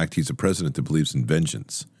 In fact, he's a president that believes in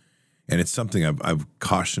vengeance. And it's something I've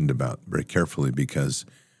cautioned about very carefully, because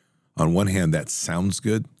on one hand, that sounds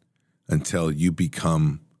good until you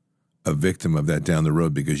become a victim of that down the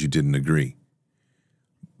road because you didn't agree.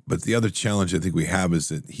 But the other challenge I think we have is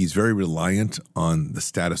that he's very reliant on the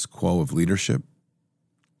status quo of leadership,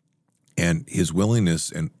 and his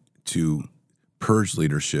willingness to purge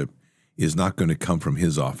leadership is not going to come from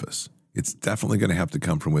his office. It's definitely going to have to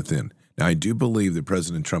come from within. Now, I do believe that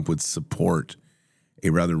President Trump would support a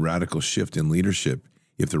rather radical shift in leadership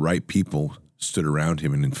if the right people stood around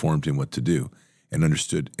him and informed him what to do and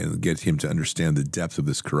understood and get him to understand the depth of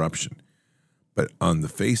this corruption. But on the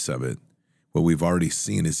face of it, what we've already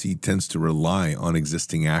seen is he tends to rely on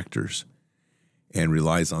existing actors and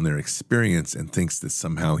relies on their experience and thinks that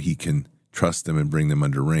somehow he can trust them and bring them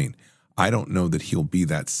under rein. I don't know that he'll be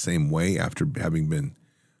that same way after having been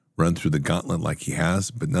run through the gauntlet like he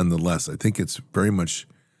has, but nonetheless, I think it's very much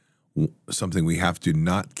something we have to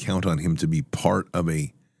not count on him to be part of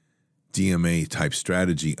a DMA type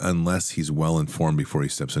strategy unless he's well informed before he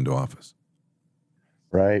steps into office.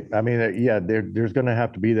 Right. I mean, there's going to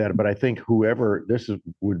have to be that, but I think whoever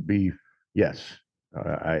would be, yes.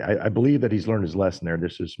 I believe that he's learned his lesson there.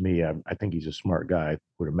 This is me. I think he's a smart guy. I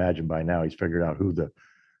would imagine by now he's figured out who the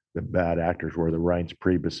bad actors were, the Reince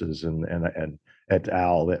Priebus's and et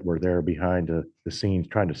al. That were there behind the scenes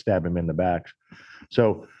trying to stab him in the back.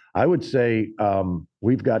 So I would say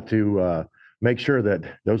we've got to make sure that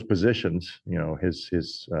those positions,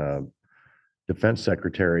 his defense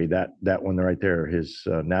secretary, that one right there, his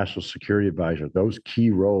national security advisor, those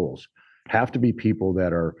key roles have to be people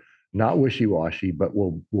that are not wishy-washy, but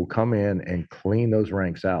will come in and clean those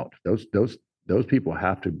ranks out. Those people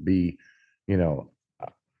have to be,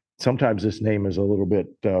 sometimes this name is a little bit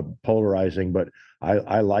polarizing, but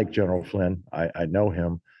I like General Flynn. I know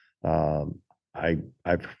him.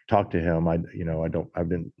 I've talked to him. I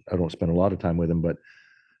don't spend a lot of time with him, but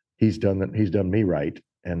he's done me right,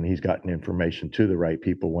 and he's gotten information to the right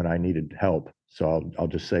people when I needed help. So I'll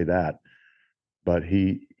just say that. But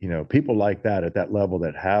people like that at that level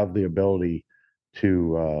that have the ability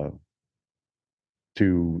to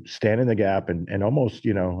stand in the gap and almost,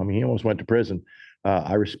 he almost went to prison.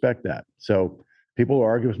 I respect that. So people will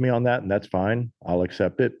argue with me on that, and that's fine. I'll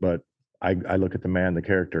accept it. But I look at the man, the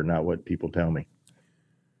character, not what people tell me.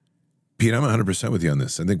 Pete, I'm 100% with you on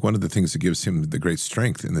this. I think one of the things that gives him the great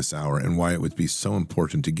strength in this hour and why it would be so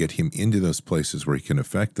important to get him into those places where he can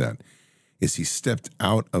affect that is he stepped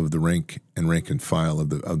out of the rank and file of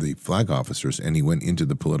the flag officers, and he went into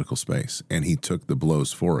the political space, and he took the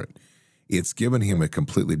blows for it. It's given him a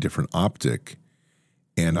completely different optic,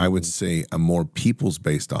 and I would say a more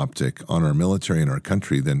peoples-based optic on our military and our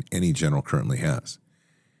country than any general currently has.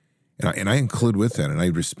 And I include with that, and I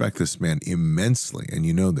respect this man immensely, and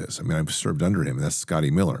you know this. I mean, I've served under him, and that's Scotty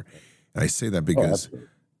Miller. And I say that because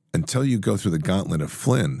until you go through the gauntlet of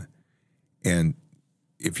Flynn, and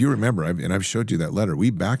if you remember, I've showed you that letter, we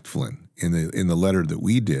backed Flynn in the letter that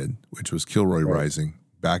we did, which was Kilroy Rising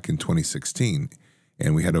back in 2016,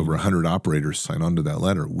 and we had over 100 operators sign on to that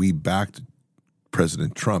letter. We backed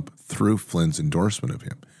President Trump through Flynn's endorsement of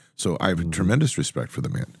him. So I have tremendous respect for the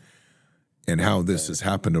man. And how this has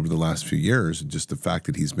happened over the last few years, and just the fact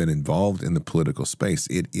that he's been involved in the political space,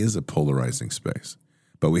 it is a polarizing space.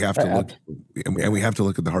 But we have to look, and we have to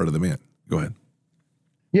look at the heart of the man. Go ahead.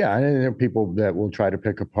 Yeah, and there are people that will try to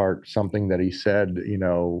pick apart something that he said,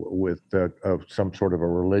 with some sort of a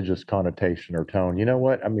religious connotation or tone. You know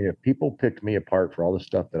what? I mean, if people picked me apart for all the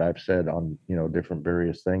stuff that I've said on, different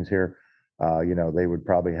various things here, they would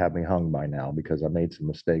probably have me hung by now because I made some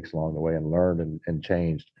mistakes along the way and learned and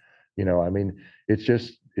changed. I mean, it's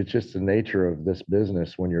just the nature of this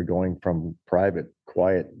business when you're going from private,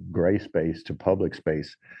 quiet, gray space to public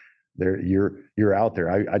space. You're out there.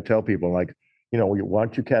 I tell people, like, why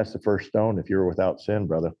don't you cast the first stone if you're without sin,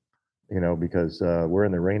 brother? Because we're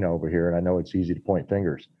in the arena over here, and I know it's easy to point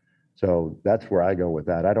fingers. So that's where I go with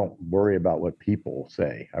that. I don't worry about what people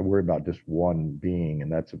say. I worry about just one being,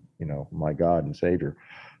 and that's my God and Savior.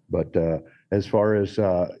 But as far as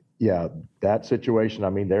that situation, I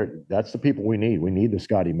mean, that's the people we need. We need the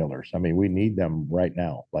Scotty Millers. I mean, we need them right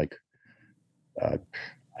now. Like,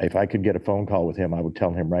 if I could get a phone call with him, I would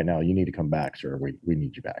tell him right now, you need to come back, sir. We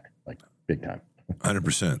need you back, like, big time.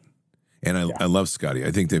 100%. And I love Scotty.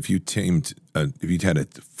 I think that if you had a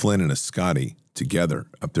Flynn and a Scotty together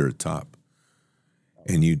up there at top,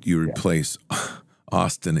 and you replace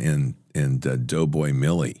Austin and Doughboy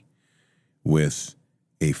Millie with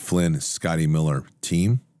a Flynn Scotty Miller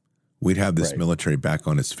team, we'd have this military back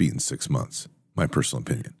on its feet in 6 months. My personal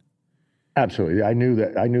opinion. Absolutely. I knew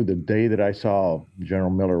the day that I saw General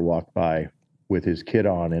Miller walk by with his kit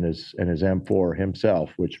on and his M4 himself,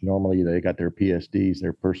 which normally they got their PSDs,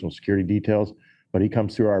 their personal security details, but he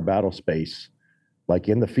comes through our battle space, like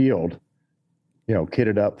in the field,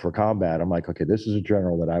 kitted up for combat. I'm like, okay, this is a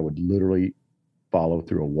general that I would literally follow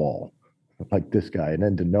through a wall, like this guy. And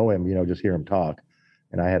then to know him, just hear him talk.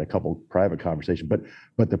 And I had a couple private conversations,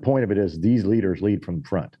 but the point of it is these leaders lead from the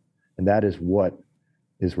front, and that is what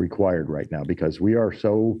is required right now, because we are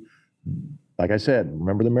so, like I said,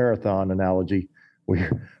 remember the marathon analogy.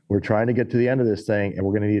 We're trying to get to the end of this thing, and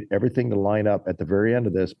we're going to need everything to line up at the very end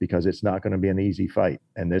of this, because it's not going to be an easy fight,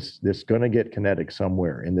 and this going to get kinetic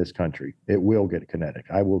somewhere in this country. It will get kinetic.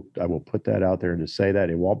 I will put that out there and just say that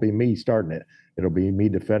it won't be me starting it. It'll be me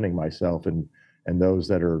defending myself and those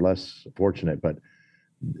that are less fortunate, but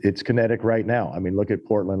it's kinetic right now. I mean, look at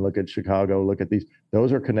Portland, look at Chicago, look at these.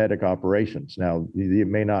 Those are kinetic operations. Now, it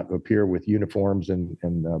may not appear with uniforms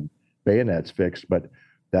and bayonets fixed, but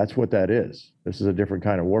that's what that is. This is a different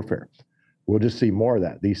kind of warfare. We'll just see more of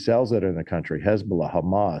that. These cells that are in the country, Hezbollah,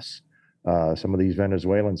 Hamas, some of these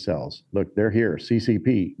Venezuelan cells, look, they're here.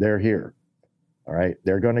 CCP, they're here. All right.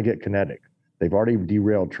 They're going to get kinetic. They've already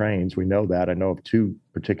derailed trains. We know that. I know of 2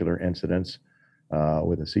 particular incidents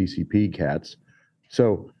with the CCP cats.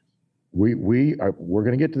 So we're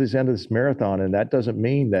going to get to this end of this marathon, and that doesn't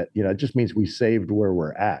mean that, it just means we saved where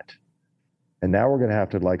we're at. And now we're going to have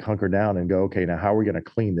to like hunker down and go, okay, now how are we going to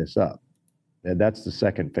clean this up? And that's the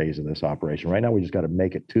second phase of this operation. Right now, we just got to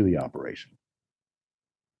make it to the operation.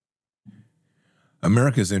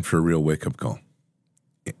 America's in for a real wake-up call.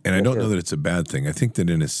 And I don't know that it's a bad thing. I think that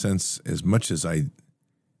in a sense, as much as I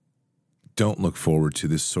don't look forward to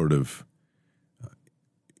this sort of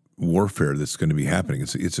warfare that's going to be happening,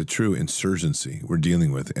 it's a true insurgency we're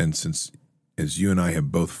dealing with. And since, as you and I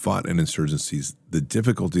have both fought in insurgencies, the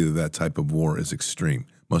difficulty of that type of war is extreme.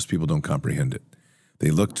 Most people don't comprehend it.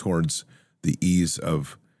 They look towards the ease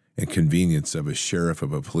of and convenience of a sheriff,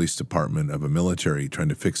 of a police department, of a military trying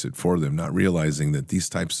to fix it for them, not realizing that these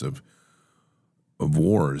types of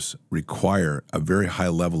wars require a very high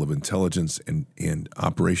level of intelligence and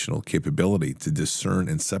operational capability to discern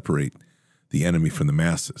and separate the enemy from the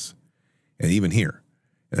masses. And even here,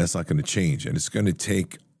 and that's not going to change. And it's going to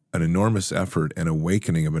take an enormous effort and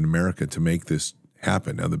awakening of America to make this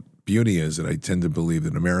happen. Now, the beauty is that I tend to believe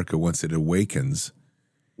that America, once it awakens,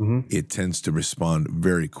 it tends to respond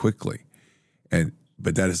very quickly.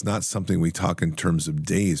 But that is not something we talk in terms of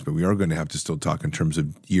days, but we are going to have to still talk in terms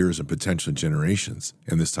of years and potentially generations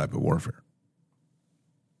in this type of warfare.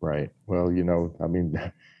 Right. Well, I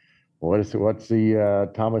mean, what's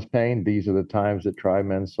the Thomas Paine? These are the times that try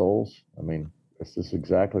men's souls. I mean, this is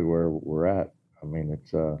exactly where we're at. I mean,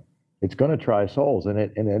 it's going to try souls, and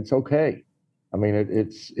it's okay. I mean,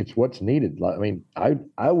 it's what's needed. I mean,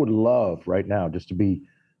 I would love right now just to be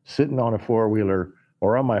sitting on a four-wheeler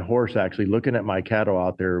or on my horse, actually looking at my cattle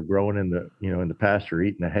out there growing in the pasture,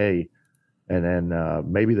 eating the hay. And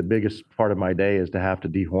then maybe the biggest part of my day is to have to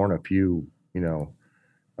dehorn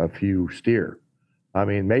a few steer. I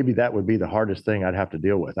mean, maybe that would be the hardest thing I'd have to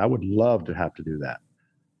deal with. I would love to have to do that,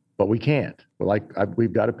 but we can't.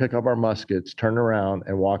 We've got to pick up our muskets, turn around,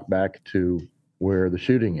 and walk back to where the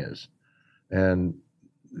shooting is. And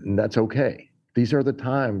that's okay. These are the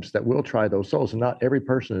times that we'll try those souls. And not every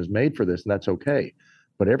person is made for this, and that's okay.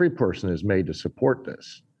 But every person is made to support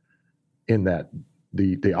this, in that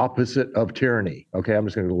the opposite of tyranny. Okay, I'm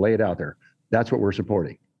just going to lay it out there. That's what we're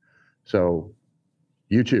supporting. So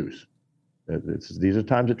you choose. These are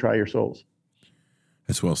times to try your souls.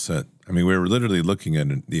 That's well said. I mean, we're literally looking at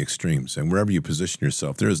the extremes, and wherever you position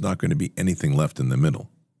yourself, there is not going to be anything left in the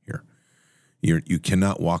middle here. You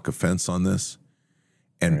cannot walk a fence on this.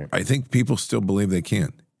 And right. I think people still believe they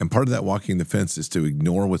can. And part of that walking the fence is to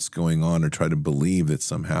ignore what's going on or try to believe that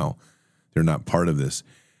somehow they're not part of this.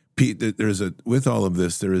 Pete, with all of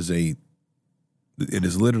this, it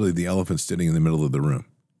is literally the elephant sitting in the middle of the room,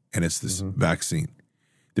 and it's this vaccine.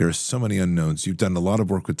 There are so many unknowns. You've done a lot of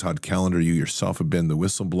work with Todd Callender. You yourself have been the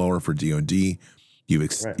whistleblower for DOD.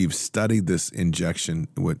 You've studied this injection,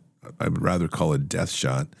 what I would rather call a death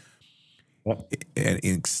shot, and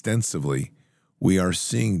extensively. We are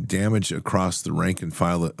seeing damage across the rank and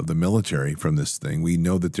file of the military from this thing. We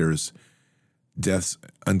know that there's deaths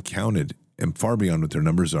uncounted and far beyond what their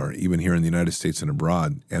numbers are, even here in the United States and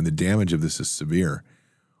abroad, and the damage of this is severe.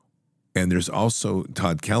 And there's also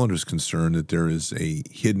Todd Callender's concern that there is a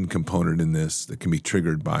hidden component in this that can be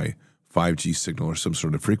triggered by 5G signal or some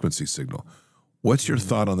sort of frequency signal. What's your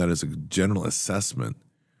thought on that as a general assessment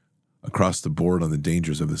across the board on the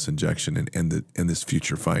dangers of this injection and this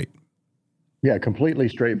future fight? Yeah, completely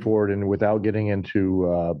straightforward, and without getting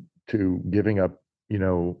into to giving up,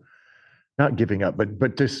 not giving up,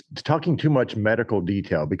 but just talking too much medical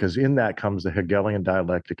detail, because in that comes the Hegelian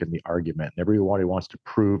dialectic and the argument. And everybody wants to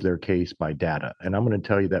prove their case by data. And I'm going to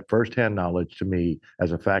tell you that firsthand knowledge to me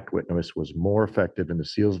as a fact witness was more effective in the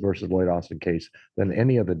Seals versus Lloyd Austin case than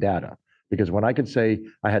any of the data. Because when I could say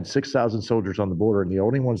I had 6,000 soldiers on the border, and the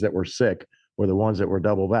only ones that were sick were the ones that were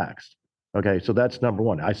double vaxxed. Okay, so that's number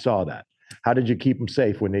one. I saw that. How did you keep them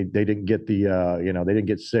safe when they didn't get they didn't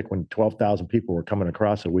get sick when 12,000 people were coming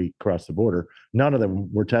across a week across the border? None of them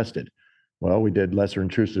were tested. Well, we did lesser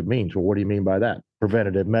intrusive means. Well, what do you mean by that?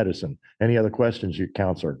 Preventative medicine. Any other questions, your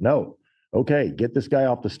counselor? No. Okay, get this guy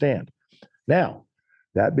off the stand. Now,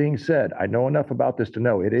 that being said, I know enough about this to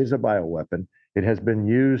know it is a bioweapon. It has been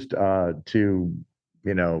used to,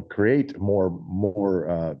 create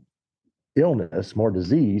more illness, more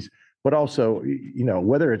disease. But also,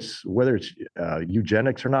 whether it's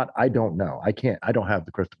eugenics or not, I don't know. I don't have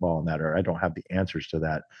the crystal ball on that, or I don't have the answers to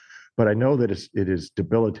that. But I know that it is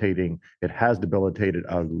debilitating. It has debilitated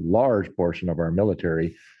a large portion of our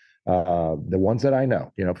military. The ones that I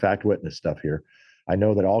know, fact witness stuff here. I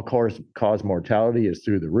know that all cause mortality is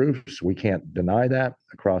through the roofs. We can't deny that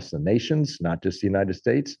across the nations, not just the United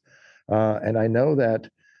States. And I know that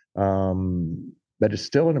that is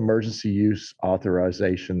still an emergency use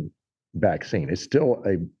authorization vaccine. It's still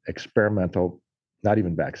a experimental, not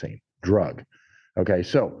even vaccine, drug. Okay,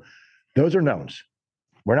 so those are knowns.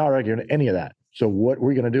 We're not arguing any of that. So what are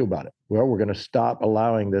we going to do about it? Well, we're going to stop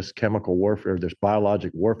allowing this chemical warfare, this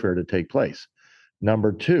biologic warfare to take place.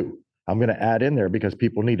 Number two, I'm going to add in there, because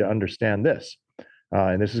people need to understand this.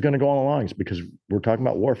 And this is going to go on along because we're talking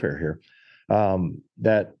about warfare here.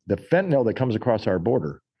 That the fentanyl that comes across our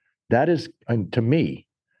border, that is, to me,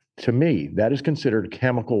 that is considered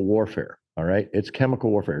chemical warfare. All right. It's chemical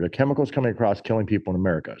warfare. The chemicals coming across killing people in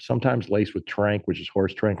America, sometimes laced with tranq, which is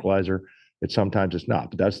horse tranquilizer. Sometimes it's not,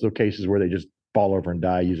 but that's the cases where they just fall over and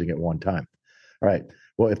die using it one time. All right.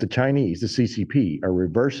 Well, if the Chinese, the CCP, are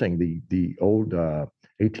reversing the old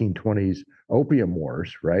 1820s opium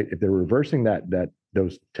wars, right? If they're reversing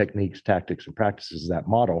those techniques, tactics, and practices, that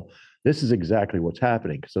model, this is exactly what's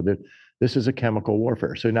happening. So this is a chemical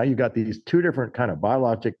warfare. So now you've got these two different kind of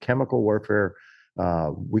biologic chemical warfare.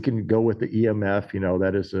 We can go with the EMF.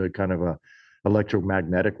 That is a kind of a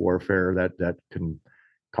electromagnetic warfare that can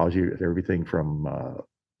cause you everything from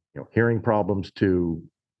hearing problems to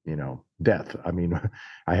death. I mean,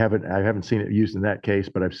 I haven't seen it used in that case,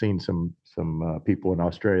 but I've seen some people in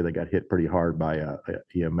Australia that got hit pretty hard by a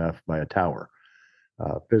EMF by a tower.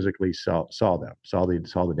 Physically saw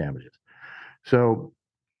the damages. So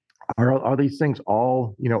are these things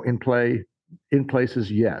all in play in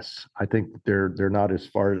places? Yes, I think they're not as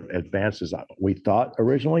far advanced as we thought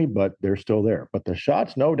originally, but they're still there. But the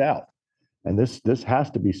shots, no doubt, and this has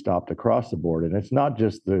to be stopped across the board. And it's not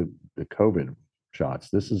just the COVID shots.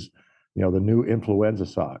 This is the new influenza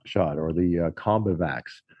shot or the Combavax.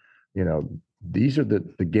 These are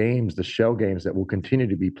the games, the shell games that will continue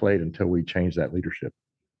to be played until we change that leadership.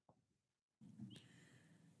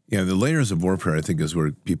 Yeah, the layers of warfare, I think, is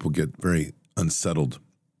where people get very unsettled.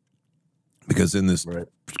 Because in this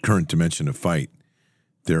current dimension of fight,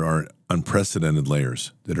 there are unprecedented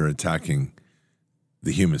layers that are attacking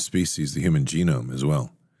the human species, the human genome as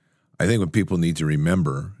well. I think what people need to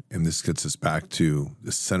remember, and this gets us back to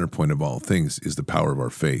the center point of all things, is the power of our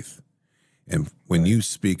faith. And when you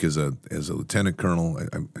speak as a lieutenant colonel,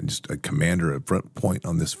 I'm just a commander at front point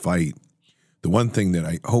on this fight, the one thing that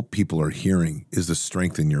I hope people are hearing is the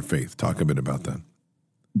strength in your faith. Talk a bit about that.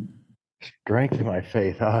 Strength in my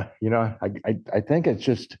faith. I think it's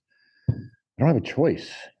just, I don't have a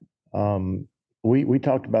choice. We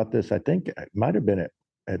talked about this. I think it might have been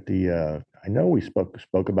at the, I know we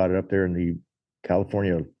spoke about it up there in the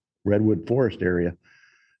California Redwood Forest area.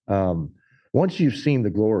 Once you've seen the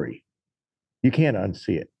glory, you can't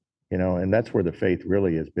unsee it, and that's where the faith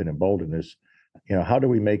really has been emboldened is, how do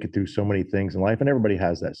we make it through so many things in life? And everybody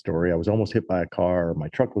has that story. I was almost hit by a car, or my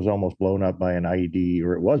truck was almost blown up by an IED,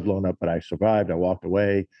 or it was blown up, but I survived. I walked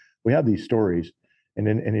away. We have these stories.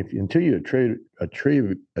 Until you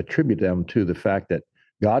attribute them to the fact that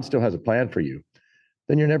God still has a plan for you,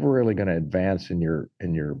 then you're never really going to advance in your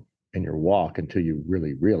walk until you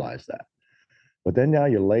really realize that. But then now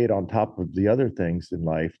you lay it on top of the other things in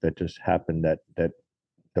life that just happen, that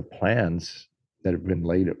the plans that have been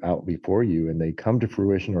laid out before you, and they come to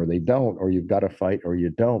fruition or they don't, or you've got to fight or you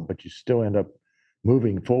don't, but you still end up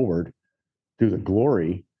moving forward through the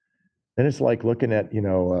glory. Then it's like looking at, a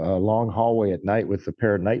long hallway at night with a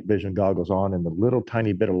pair of night vision goggles on, and the little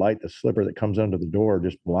tiny bit of light, the sliver that comes under the door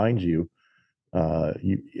just blinds you.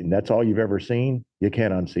 And that's all you've ever seen. You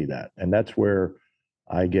can't unsee that. And that's where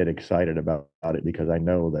I get excited about it, because I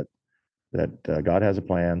know that God has a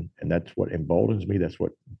plan, and that's what emboldens me. That's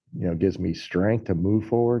what gives me strength to move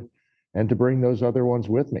forward and to bring those other ones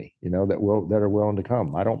with me. That are willing to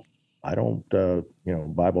come. I don't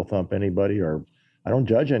Bible thump anybody, or I don't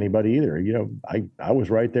judge anybody either. I was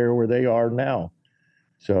right there where they are now,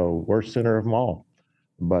 so we're center of them all.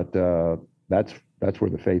 But that's where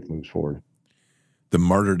the faith moves forward. The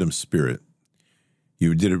martyrdom spirit.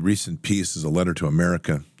 You did a recent piece as a letter to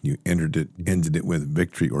America. You ended it with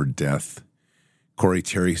victory or death. Corey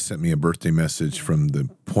Terry sent me a birthday message from the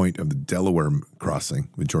point of the Delaware crossing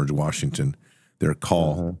with George Washington. Their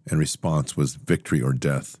call and response was victory or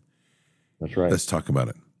death. That's right. Let's talk about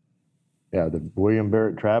it. Yeah, the William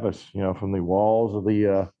Barrett Travis, from the walls of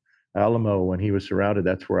the Alamo when he was surrounded.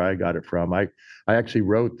 That's where I got it from. I actually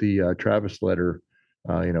wrote the Travis letter.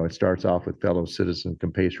 It starts off with fellow citizens,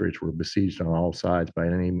 compatriots were besieged on all sides by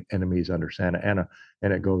enemies under Santa Anna,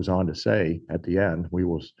 and it goes on to say at the end, we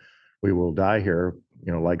will die here,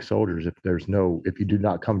 like soldiers if you do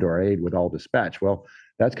not come to our aid with all dispatch. Well,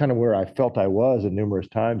 that's kind of where I felt I was at numerous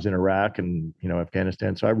times in Iraq and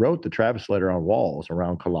Afghanistan. So I wrote the Travis letter on walls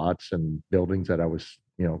around calots and buildings that I was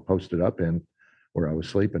posted up in, where I was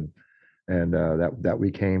sleeping, and that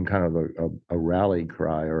became kind of a rally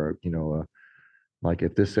cry, or like,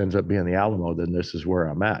 if this ends up being the Alamo, then this is where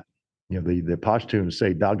I'm at. The Pashtuns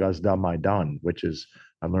say "Dagas da Maidan," which is,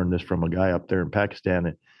 I learned this from a guy up there in Pakistan,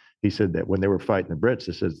 and he said that when they were fighting the Brits,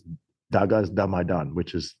 it says "Dagas da Maidan,"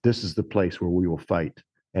 which is, this is the place where we will fight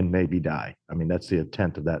and maybe die. I mean, that's the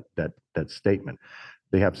intent of that statement.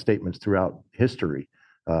 They have statements throughout history.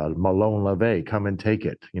 Malone Leve, come and take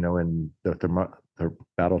it. In the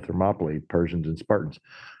Battle of Thermopylae, Persians and Spartans.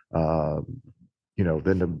 Then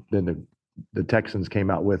the Texans came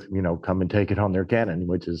out with, come and take it on their cannon,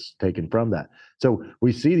 which is taken from that. So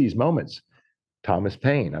we see these moments. Thomas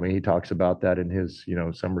Paine. I mean, he talks about that in his,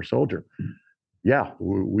 Summer Soldier. Yeah,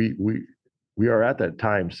 we are at that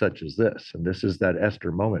time such as this, and this is that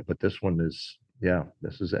Esther moment. But this one is,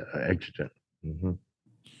 this is exigent. Mm-hmm.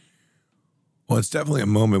 Well, it's definitely a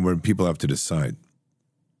moment where people have to decide.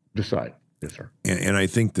 Decide, yes, sir. And I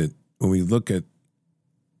think that when we look at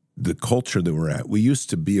the culture that we're at, we used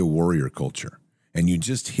to be a warrior culture, and you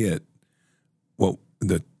just hit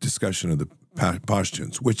the discussion of the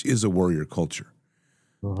Pashtuns, which is a warrior culture.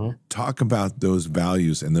 Mm-hmm. Talk about those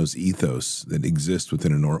values and those ethos that exist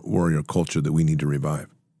within a warrior culture that we need to revive.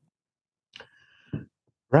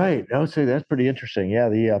 Right. I would say that's pretty interesting. Yeah,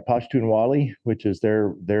 the Pashtunwali, which is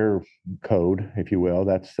their code, if you will.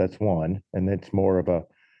 That's one, and it's more of a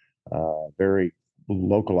very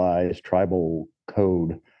localized tribal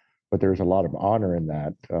code. But there's a lot of honor in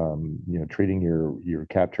that. Treating your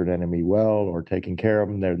captured enemy well, or taking care of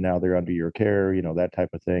them. They're under your care. That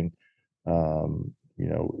type of thing.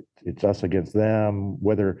 It's us against them.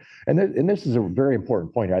 And this is a very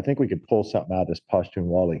important point. I think we could pull something out of this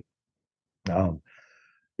Pashtunwali.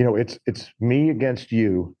 It's me against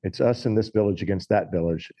you. It's us in this village against that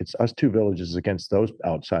village. It's us two villages against those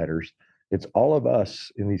outsiders. It's all of us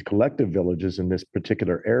in these collective villages in this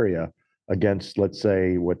particular area against, let's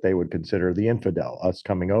say, what they would consider the infidel, us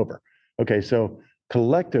coming over. Okay, so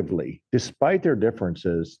collectively, despite their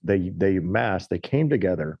differences, they came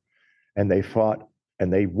together, and they fought,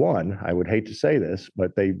 and they won. I would hate to say this,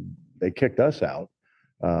 but they kicked us out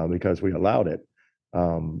because we allowed it.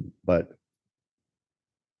 But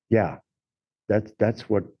yeah, that's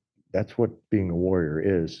what being a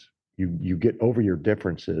warrior is. You get over your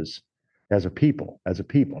differences as a people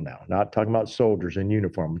now. Not talking about soldiers in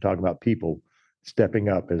uniform. I'm talking about people stepping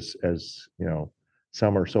up as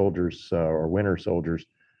summer soldiers or winter soldiers,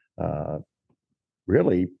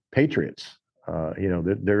 really patriots.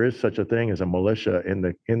 There is such a thing as a militia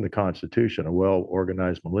in the Constitution, a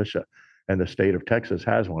well-organized militia, and the state of Texas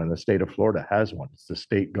has one, and the state of Florida has one. It's the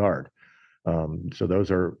State Guard. So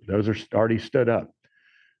those are already stood up.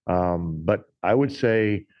 But I would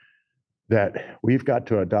say that we've got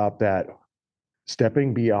to adopt that,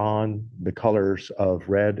 stepping beyond the colors of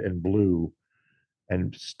red and blue,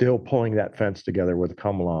 and still pulling that fence together with a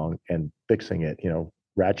come along and fixing it,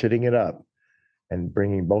 ratcheting it up and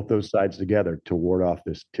bringing both those sides together to ward off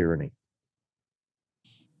this tyranny.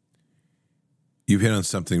 You've hit on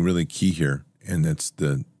something really key here, and that's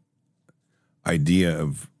the idea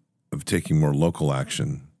of taking more local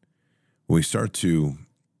action. When we start to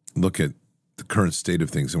look at the current state of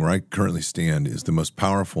things, and where I currently stand is the most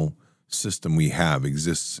powerful system we have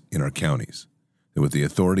exists in our counties. And with the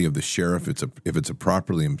authority of the sheriff, if it's a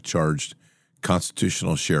properly charged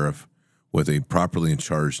constitutional sheriff with a properly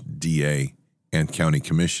charged DA and county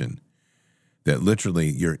commission, that literally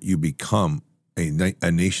you become a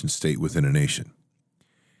nation state within a nation.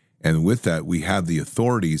 And with that, we have the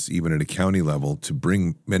authorities, even at a county level, to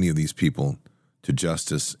bring many of these people to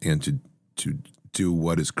justice and to do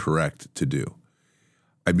what is correct to do.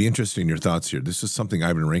 I'd be interested in your thoughts here. This is something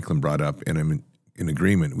Ivan Ranklin brought up, and I'm in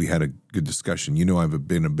agreement. We had a good discussion. I've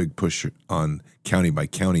been a big push on county by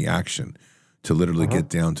county action to literally get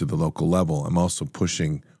down to the local level. I'm also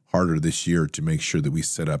pushing harder this year to make sure that we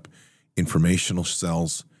set up informational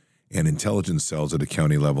cells and intelligence cells at a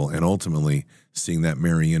county level, and ultimately seeing that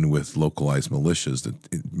marry in with localized militias,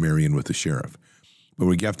 that marry in with the sheriff. But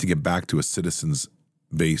we have to get back to a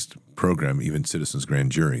citizens-based program, even citizens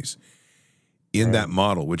grand juries. In that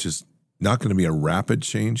model, which is not going to be a rapid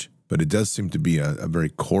change, but it does seem to be a very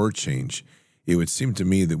core change, it would seem to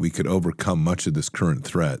me that we could overcome much of this current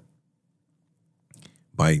threat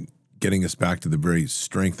by getting us back to the very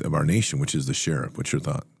strength of our nation, which is the sheriff. What's your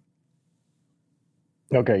thought?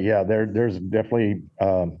 Okay, yeah, there's definitely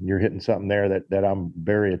you're hitting something there that I'm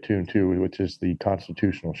very attuned to, which is the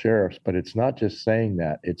constitutional sheriffs. But it's not just saying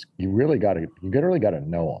that; it's you really got to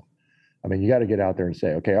know them. I mean, you got to get out there and say,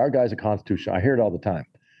 okay, our guy's a constitutional. I hear it all the time.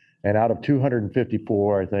 And out of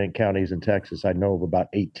 254, I think, counties in Texas, I know of about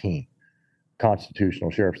 18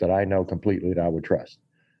 constitutional sheriffs that I know completely that I would trust,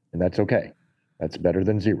 and that's okay. That's better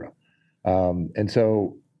than zero. And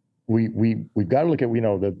so we've got to look at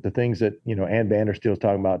the things that Ann Vandersteel's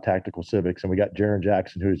talking about, tactical civics, and we got Jaron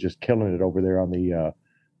Jackson, who's just killing it over there on the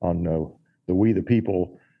We the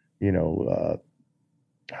People,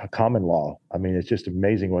 common law. I mean, it's just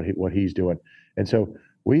amazing what he's doing. And so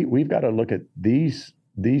we've got to look at these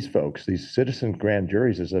folks, these citizen grand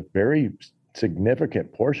juries, as a very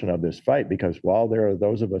significant portion of this fight, because while there are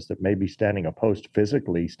those of us that may be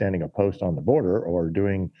physically standing a post on the border or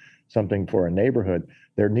doing something for a neighborhood,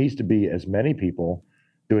 there needs to be as many people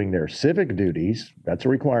doing their civic duties. That's a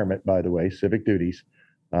requirement, by the way, civic duties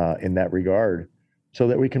in that regard, so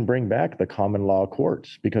that we can bring back the common law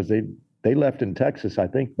courts, because they left in Texas, I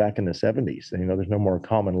think, back in the 70s. And, there's no more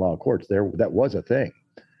common law courts. That was a thing.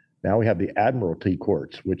 Now we have the admiralty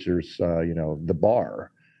courts, which is, the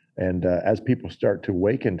bar. And as people start to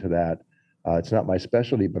awaken to that, it's not my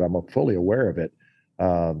specialty, but I'm fully aware of it.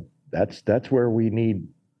 That's where we need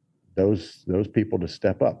those people to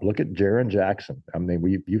step up. Look at Jaron Jackson. I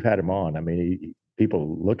mean, you've had him on. I mean,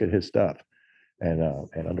 people look at his stuff and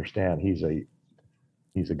understand he's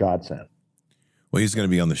a godsend. Well, he's going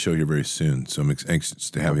to be on the show here very soon, so I'm anxious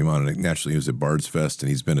to have him on. And naturally, he was at Bard's Fest, and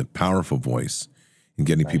he's been a powerful voice in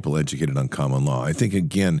getting people educated on common law. I think,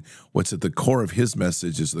 again, what's at the core of his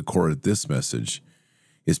message is the core of this message,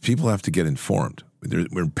 is people have to get informed.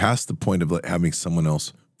 We're past the point of having someone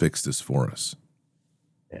else fix this for us.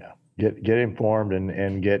 Yeah, get informed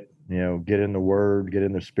and get in the Word, get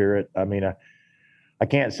in the Spirit. I mean, I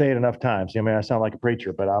can't say it enough times. I mean, I sound like a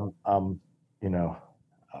preacher, but I'm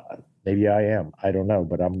maybe I am. I don't know,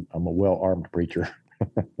 but I'm a well-armed preacher.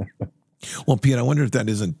 Well, Pete, I wonder if that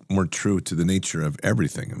isn't more true to the nature of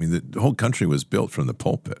everything. I mean, the whole country was built from the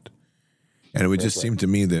pulpit. And it would just seem to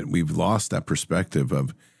me that we've lost that perspective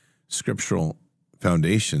of scriptural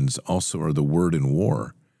foundations also are the word in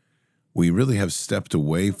war. We really have stepped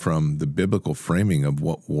away from the biblical framing of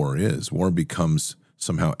what war is. War becomes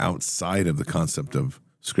somehow outside of the concept of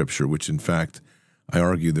Scripture, which in fact, I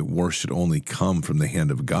argue that war should only come from the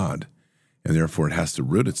hand of God, and therefore it has to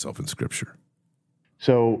root itself in Scripture.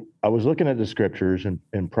 So I was looking at the Scriptures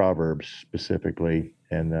in Proverbs specifically,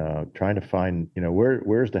 and trying to find,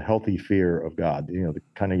 where's the healthy fear of God?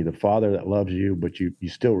 The Father that loves you, but you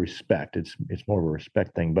still respect. It's more of a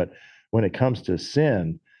respect thing. But when it comes to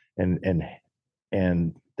sin and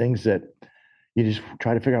things that you just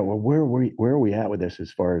try to figure out, well, where are we at with this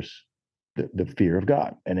as far as the fear of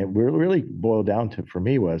God? And it really boiled down to, for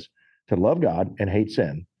me, was to love God and hate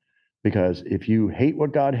sin. Because if you hate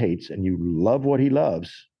what God hates and you love what he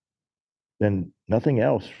loves, then nothing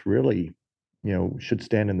else really, should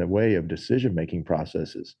stand in the way of decision-making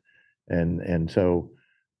processes. And so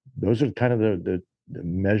those are kind of the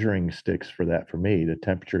measuring sticks for that for me. The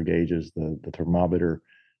temperature gauges, the thermometer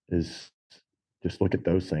is, just look at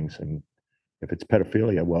those things. And if it's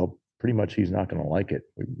pedophilia, well, pretty much he's not going to like it.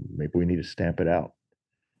 Maybe we need to stamp it out,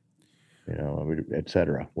 et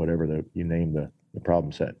cetera, whatever you name the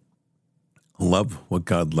problem set. Love what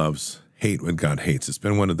God loves, hate what God hates. It's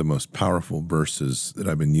been one of the most powerful verses that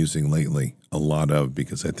I've been using lately, a lot of,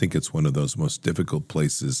 because I think it's one of those most difficult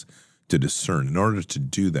places to discern. In order to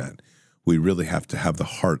do that, we really have to have the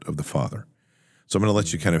heart of the Father. So I'm going to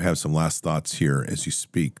let you kind of have some last thoughts here as you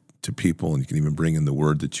speak to people, and you can even bring in the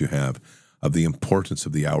word that you have of the importance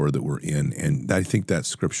of the hour that we're in. And I think that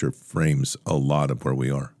scripture frames a lot of where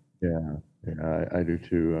we are. Yeah, I do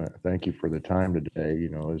too. Thank you for the time today.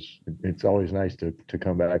 It's always nice to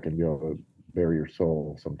come back and bare your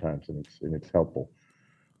soul sometimes, and it's helpful.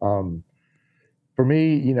 For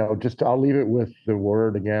me, I'll leave it with the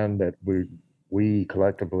word again that we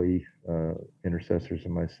collectively, intercessors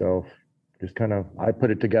and myself, just I put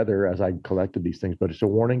it together as I collected these things, but it's a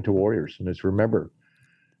warning to warriors, and it's remember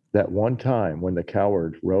that one time when the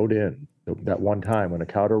coward rode in, that one time when a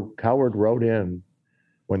coward rode in,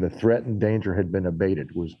 when the threat and danger had been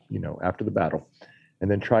abated, was, after the battle, and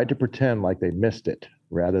then tried to pretend like they missed it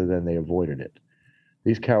rather than they avoided it.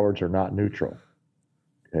 These cowards are not neutral.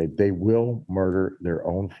 Okay? They will murder their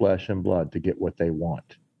own flesh and blood to get what they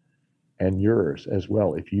want, and yours as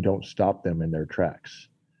well, if you don't stop them in their tracks.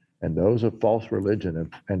 And those of false religion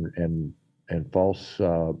and false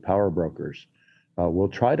power brokers will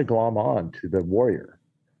try to glom on to the warrior,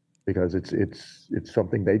 because it's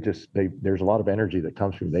something there's a lot of energy that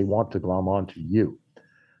comes from. They want to glom on to you,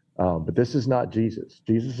 but this is not Jesus.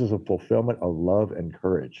 Jesus is a fulfillment of love and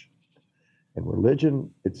courage, and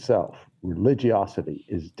religion itself, religiosity,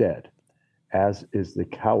 is dead, as is the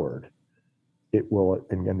coward. It will,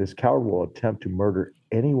 and this coward will attempt to murder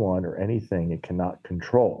anyone or anything it cannot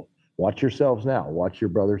control. Watch yourselves now. Watch your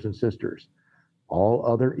brothers and sisters. All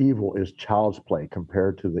other evil is child's play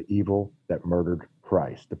compared to the evil that murdered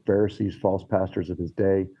Christ. The Pharisees, false pastors of his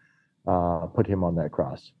day, put him on that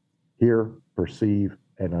cross. Hear, perceive,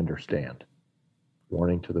 and understand.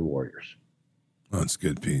 Warning to the warriors. Oh, that's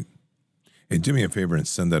good, Pete. Hey, do me a favor and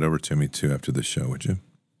send that over to me, too, after the show, would you?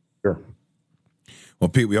 Sure. Well,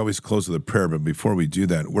 Pete, we always close with a prayer, but before we do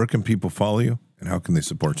that, where can people follow you, and how can they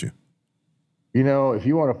support you? If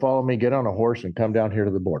you want to follow me, get on a horse and come down here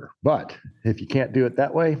to the border. But if you can't do it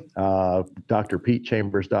that way,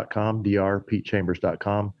 drpetechambers.com,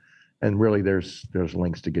 drpetechambers.com. And really, there's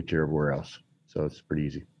links to get you everywhere else, so it's pretty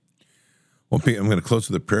easy. Well, Pete, I'm going to close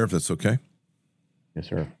with a prayer, if that's okay. Yes,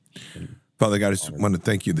 sir. Father God, I just want to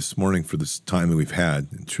thank you this morning for this time that we've had,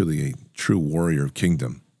 and truly a true warrior of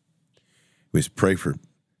kingdom. We just pray for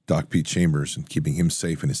Doc Pete Chambers and keeping him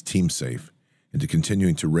safe and his team safe, and to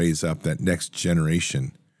continuing to raise up that next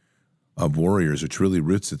generation of warriors, which really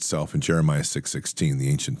roots itself in Jeremiah 6:16, the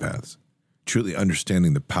ancient paths. Truly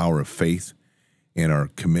understanding the power of faith and our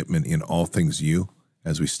commitment in all things you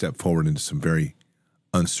as we step forward into some very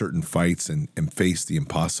uncertain fights and face the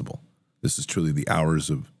impossible. This is truly the hours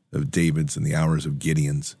of David's and the hours of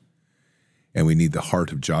Gideon's. And we need the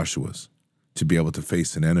heart of Joshua's to be able to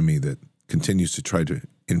face an enemy that continues to try to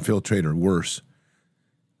infiltrate, or worse,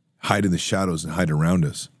 hide in the shadows and hide around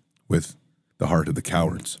us with the heart of the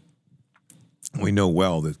cowards. We know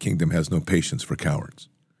well that kingdom has no patience for cowards.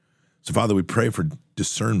 So, Father, we pray for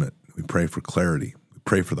discernment. We pray for clarity. We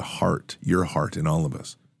pray for the heart, your heart in all of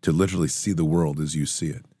us, to literally see the world as you see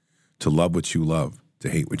it, to love what you love, to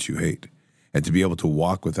hate what you hate, and to be able to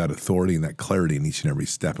walk with that authority and that clarity in each and every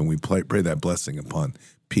step. And we pray that blessing upon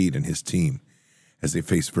Pete and his team as they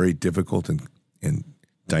face very difficult and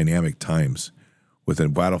dynamic times with a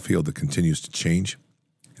battlefield that continues to change,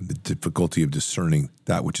 and the difficulty of discerning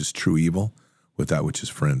that which is true evil with that which is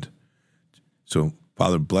friend. So,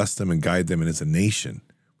 Father, bless them and guide them. And as a nation,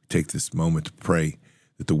 we take this moment to pray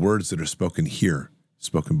that the words that are spoken here,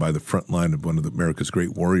 spoken by the front line of one of America's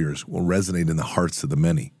great warriors, will resonate in the hearts of the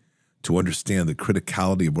many, to understand the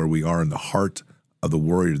criticality of where we are in the heart of the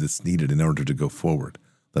warrior that's needed in order to go forward.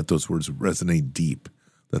 Let those words resonate deep.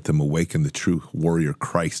 Let them awaken the true warrior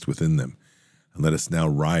Christ within them. And let us now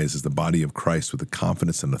rise as the body of Christ with the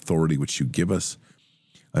confidence and authority which you give us,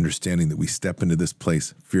 understanding that we step into this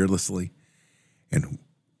place fearlessly and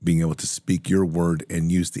being able to speak your word and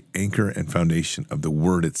use the anchor and foundation of the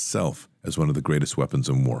word itself as one of the greatest weapons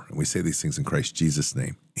in war. And we say these things in Christ Jesus'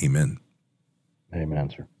 name. Amen. Amen,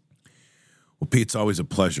 sir. Well, Pete, it's always a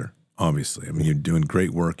pleasure, obviously. I mean, you're doing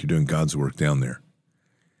great work. You're doing God's work down there.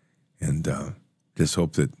 And just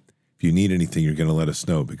hope that if you need anything, you're going to let us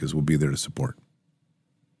know, because we'll be there to support.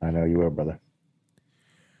 I know you will, brother.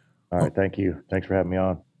 All right, thank you. Thanks for having me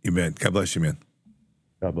on. You bet. God bless you, man.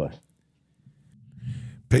 God bless.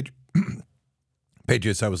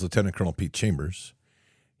 Patriots, I was Lieutenant Colonel Pete Chambers.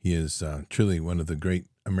 He is truly one of the great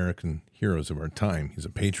American heroes of our time. He's a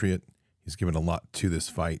patriot. He's given a lot to this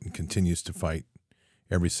fight and continues to fight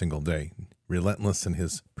every single day, relentless in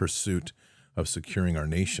his pursuit of securing our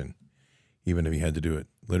nation, even if he had to do it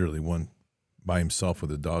literally one by himself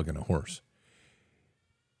with a dog and a horse.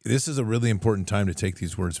 This is a really important time to take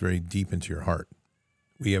these words very deep into your heart.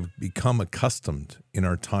 We have become accustomed in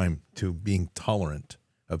our time to being tolerant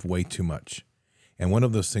of way too much. And one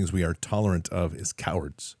of those things we are tolerant of is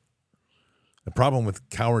cowards. The problem with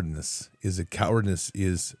cowardice is that cowardice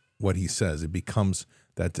is what he says. It becomes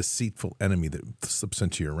that deceitful enemy that slips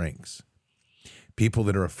into your ranks. People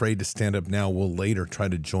that are afraid to stand up now will later try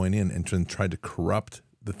to join in and try to corrupt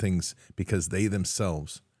the things because they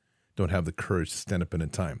themselves don't have the courage to stand up in a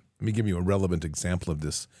time. Let me give you a relevant example of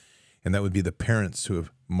this, and that would be the parents who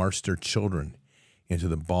have marched their children into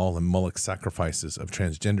the Baal and Moloch sacrifices of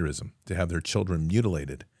transgenderism to have their children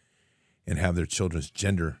mutilated and have their children's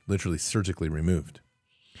gender literally surgically removed.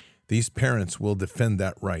 These parents will defend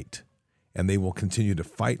that right, and they will continue to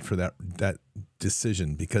fight for that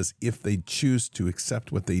decision, because if they choose to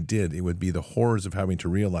accept what they did, it would be the horrors of having to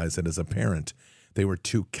realize that as a parent, they were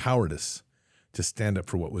too cowardice to stand up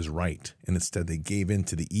for what was right, and instead they gave in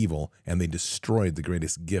to the evil, and they destroyed the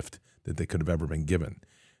greatest gift that they could have ever been given,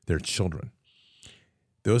 their children.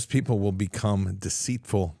 Those people will become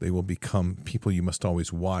deceitful. They will become people you must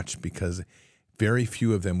always watch, because very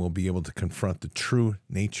few of them will be able to confront the true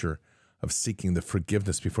nature of seeking the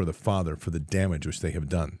forgiveness before the Father for the damage which they have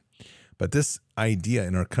done. But this idea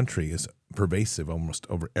in our country is pervasive almost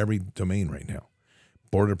over every domain right now.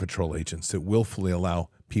 Border Patrol agents that willfully allow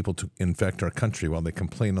people to infect our country while they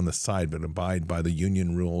complain on the side but abide by the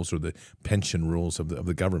union rules or the pension rules of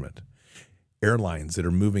the government. Airlines that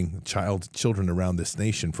are moving children around this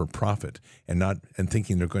nation for profit and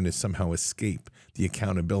thinking they're going to somehow escape the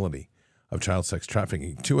accountability of child sex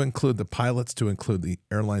trafficking, to include the pilots, to include the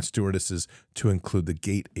airline stewardesses, to include the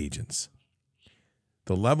gate agents.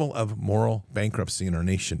 The level of moral bankruptcy in our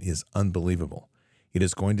nation is unbelievable. It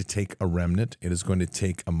is going to take a remnant. It is going to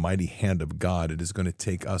take a mighty hand of God. It is going to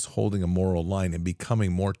take us holding a moral line and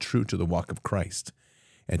becoming more true to the walk of Christ.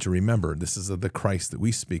 And to remember, this is the Christ that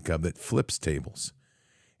we speak of that flips tables,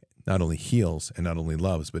 not only heals and not only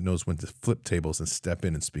loves, but knows when to flip tables and step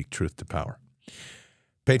in and speak truth to power.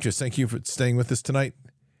 Patriots, thank you for staying with us tonight.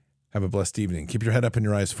 Have a blessed evening. Keep your head up and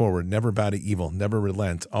your eyes forward. Never bow to evil. Never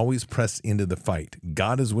relent. Always press into the fight.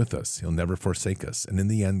 God is with us. He'll never forsake us. And in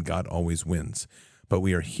the end, God always wins. But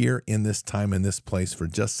we are here in this time and this place for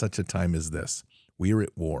just such a time as this. We are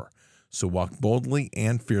at war. So walk boldly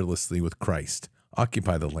and fearlessly with Christ.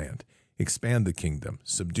 Occupy the land. Expand the kingdom.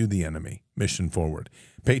 Subdue the enemy. Mission forward.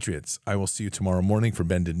 Patriots, I will see you tomorrow morning for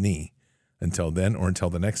Bended Knee. Until then, or until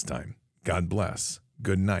the next time, God bless.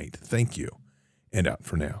 Good night. Thank you. And out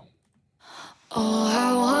for now. Oh,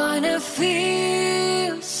 I wanna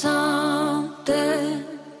feel something.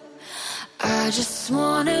 I just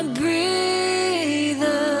wanna breathe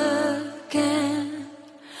again.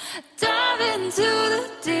 Dive into the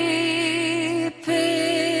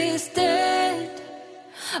deepest end.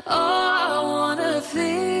 Oh, I wanna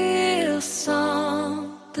feel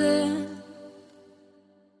something.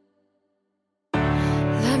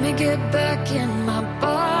 Let me get back in my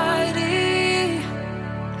body.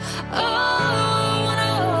 Oh,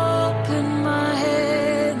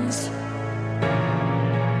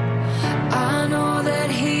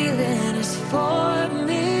 for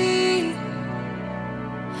me,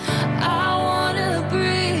 I wanna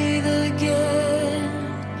breathe again.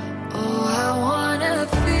 Oh, I wanna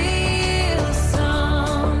feel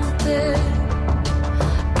something.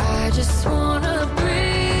 I just wanna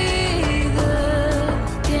breathe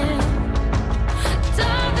again.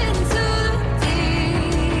 Dive into the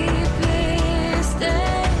deepest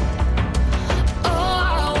end. Oh,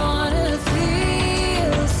 I wanna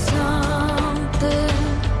feel something.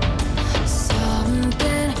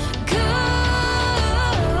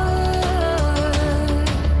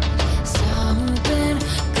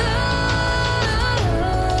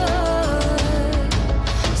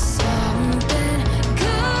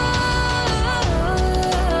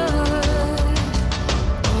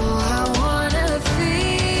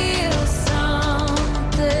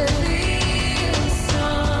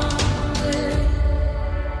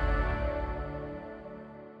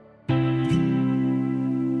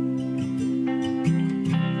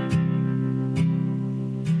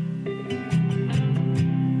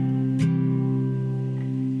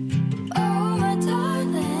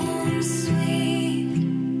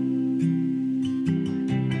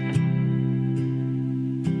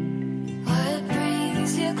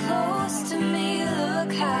 Close to me,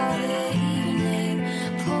 look how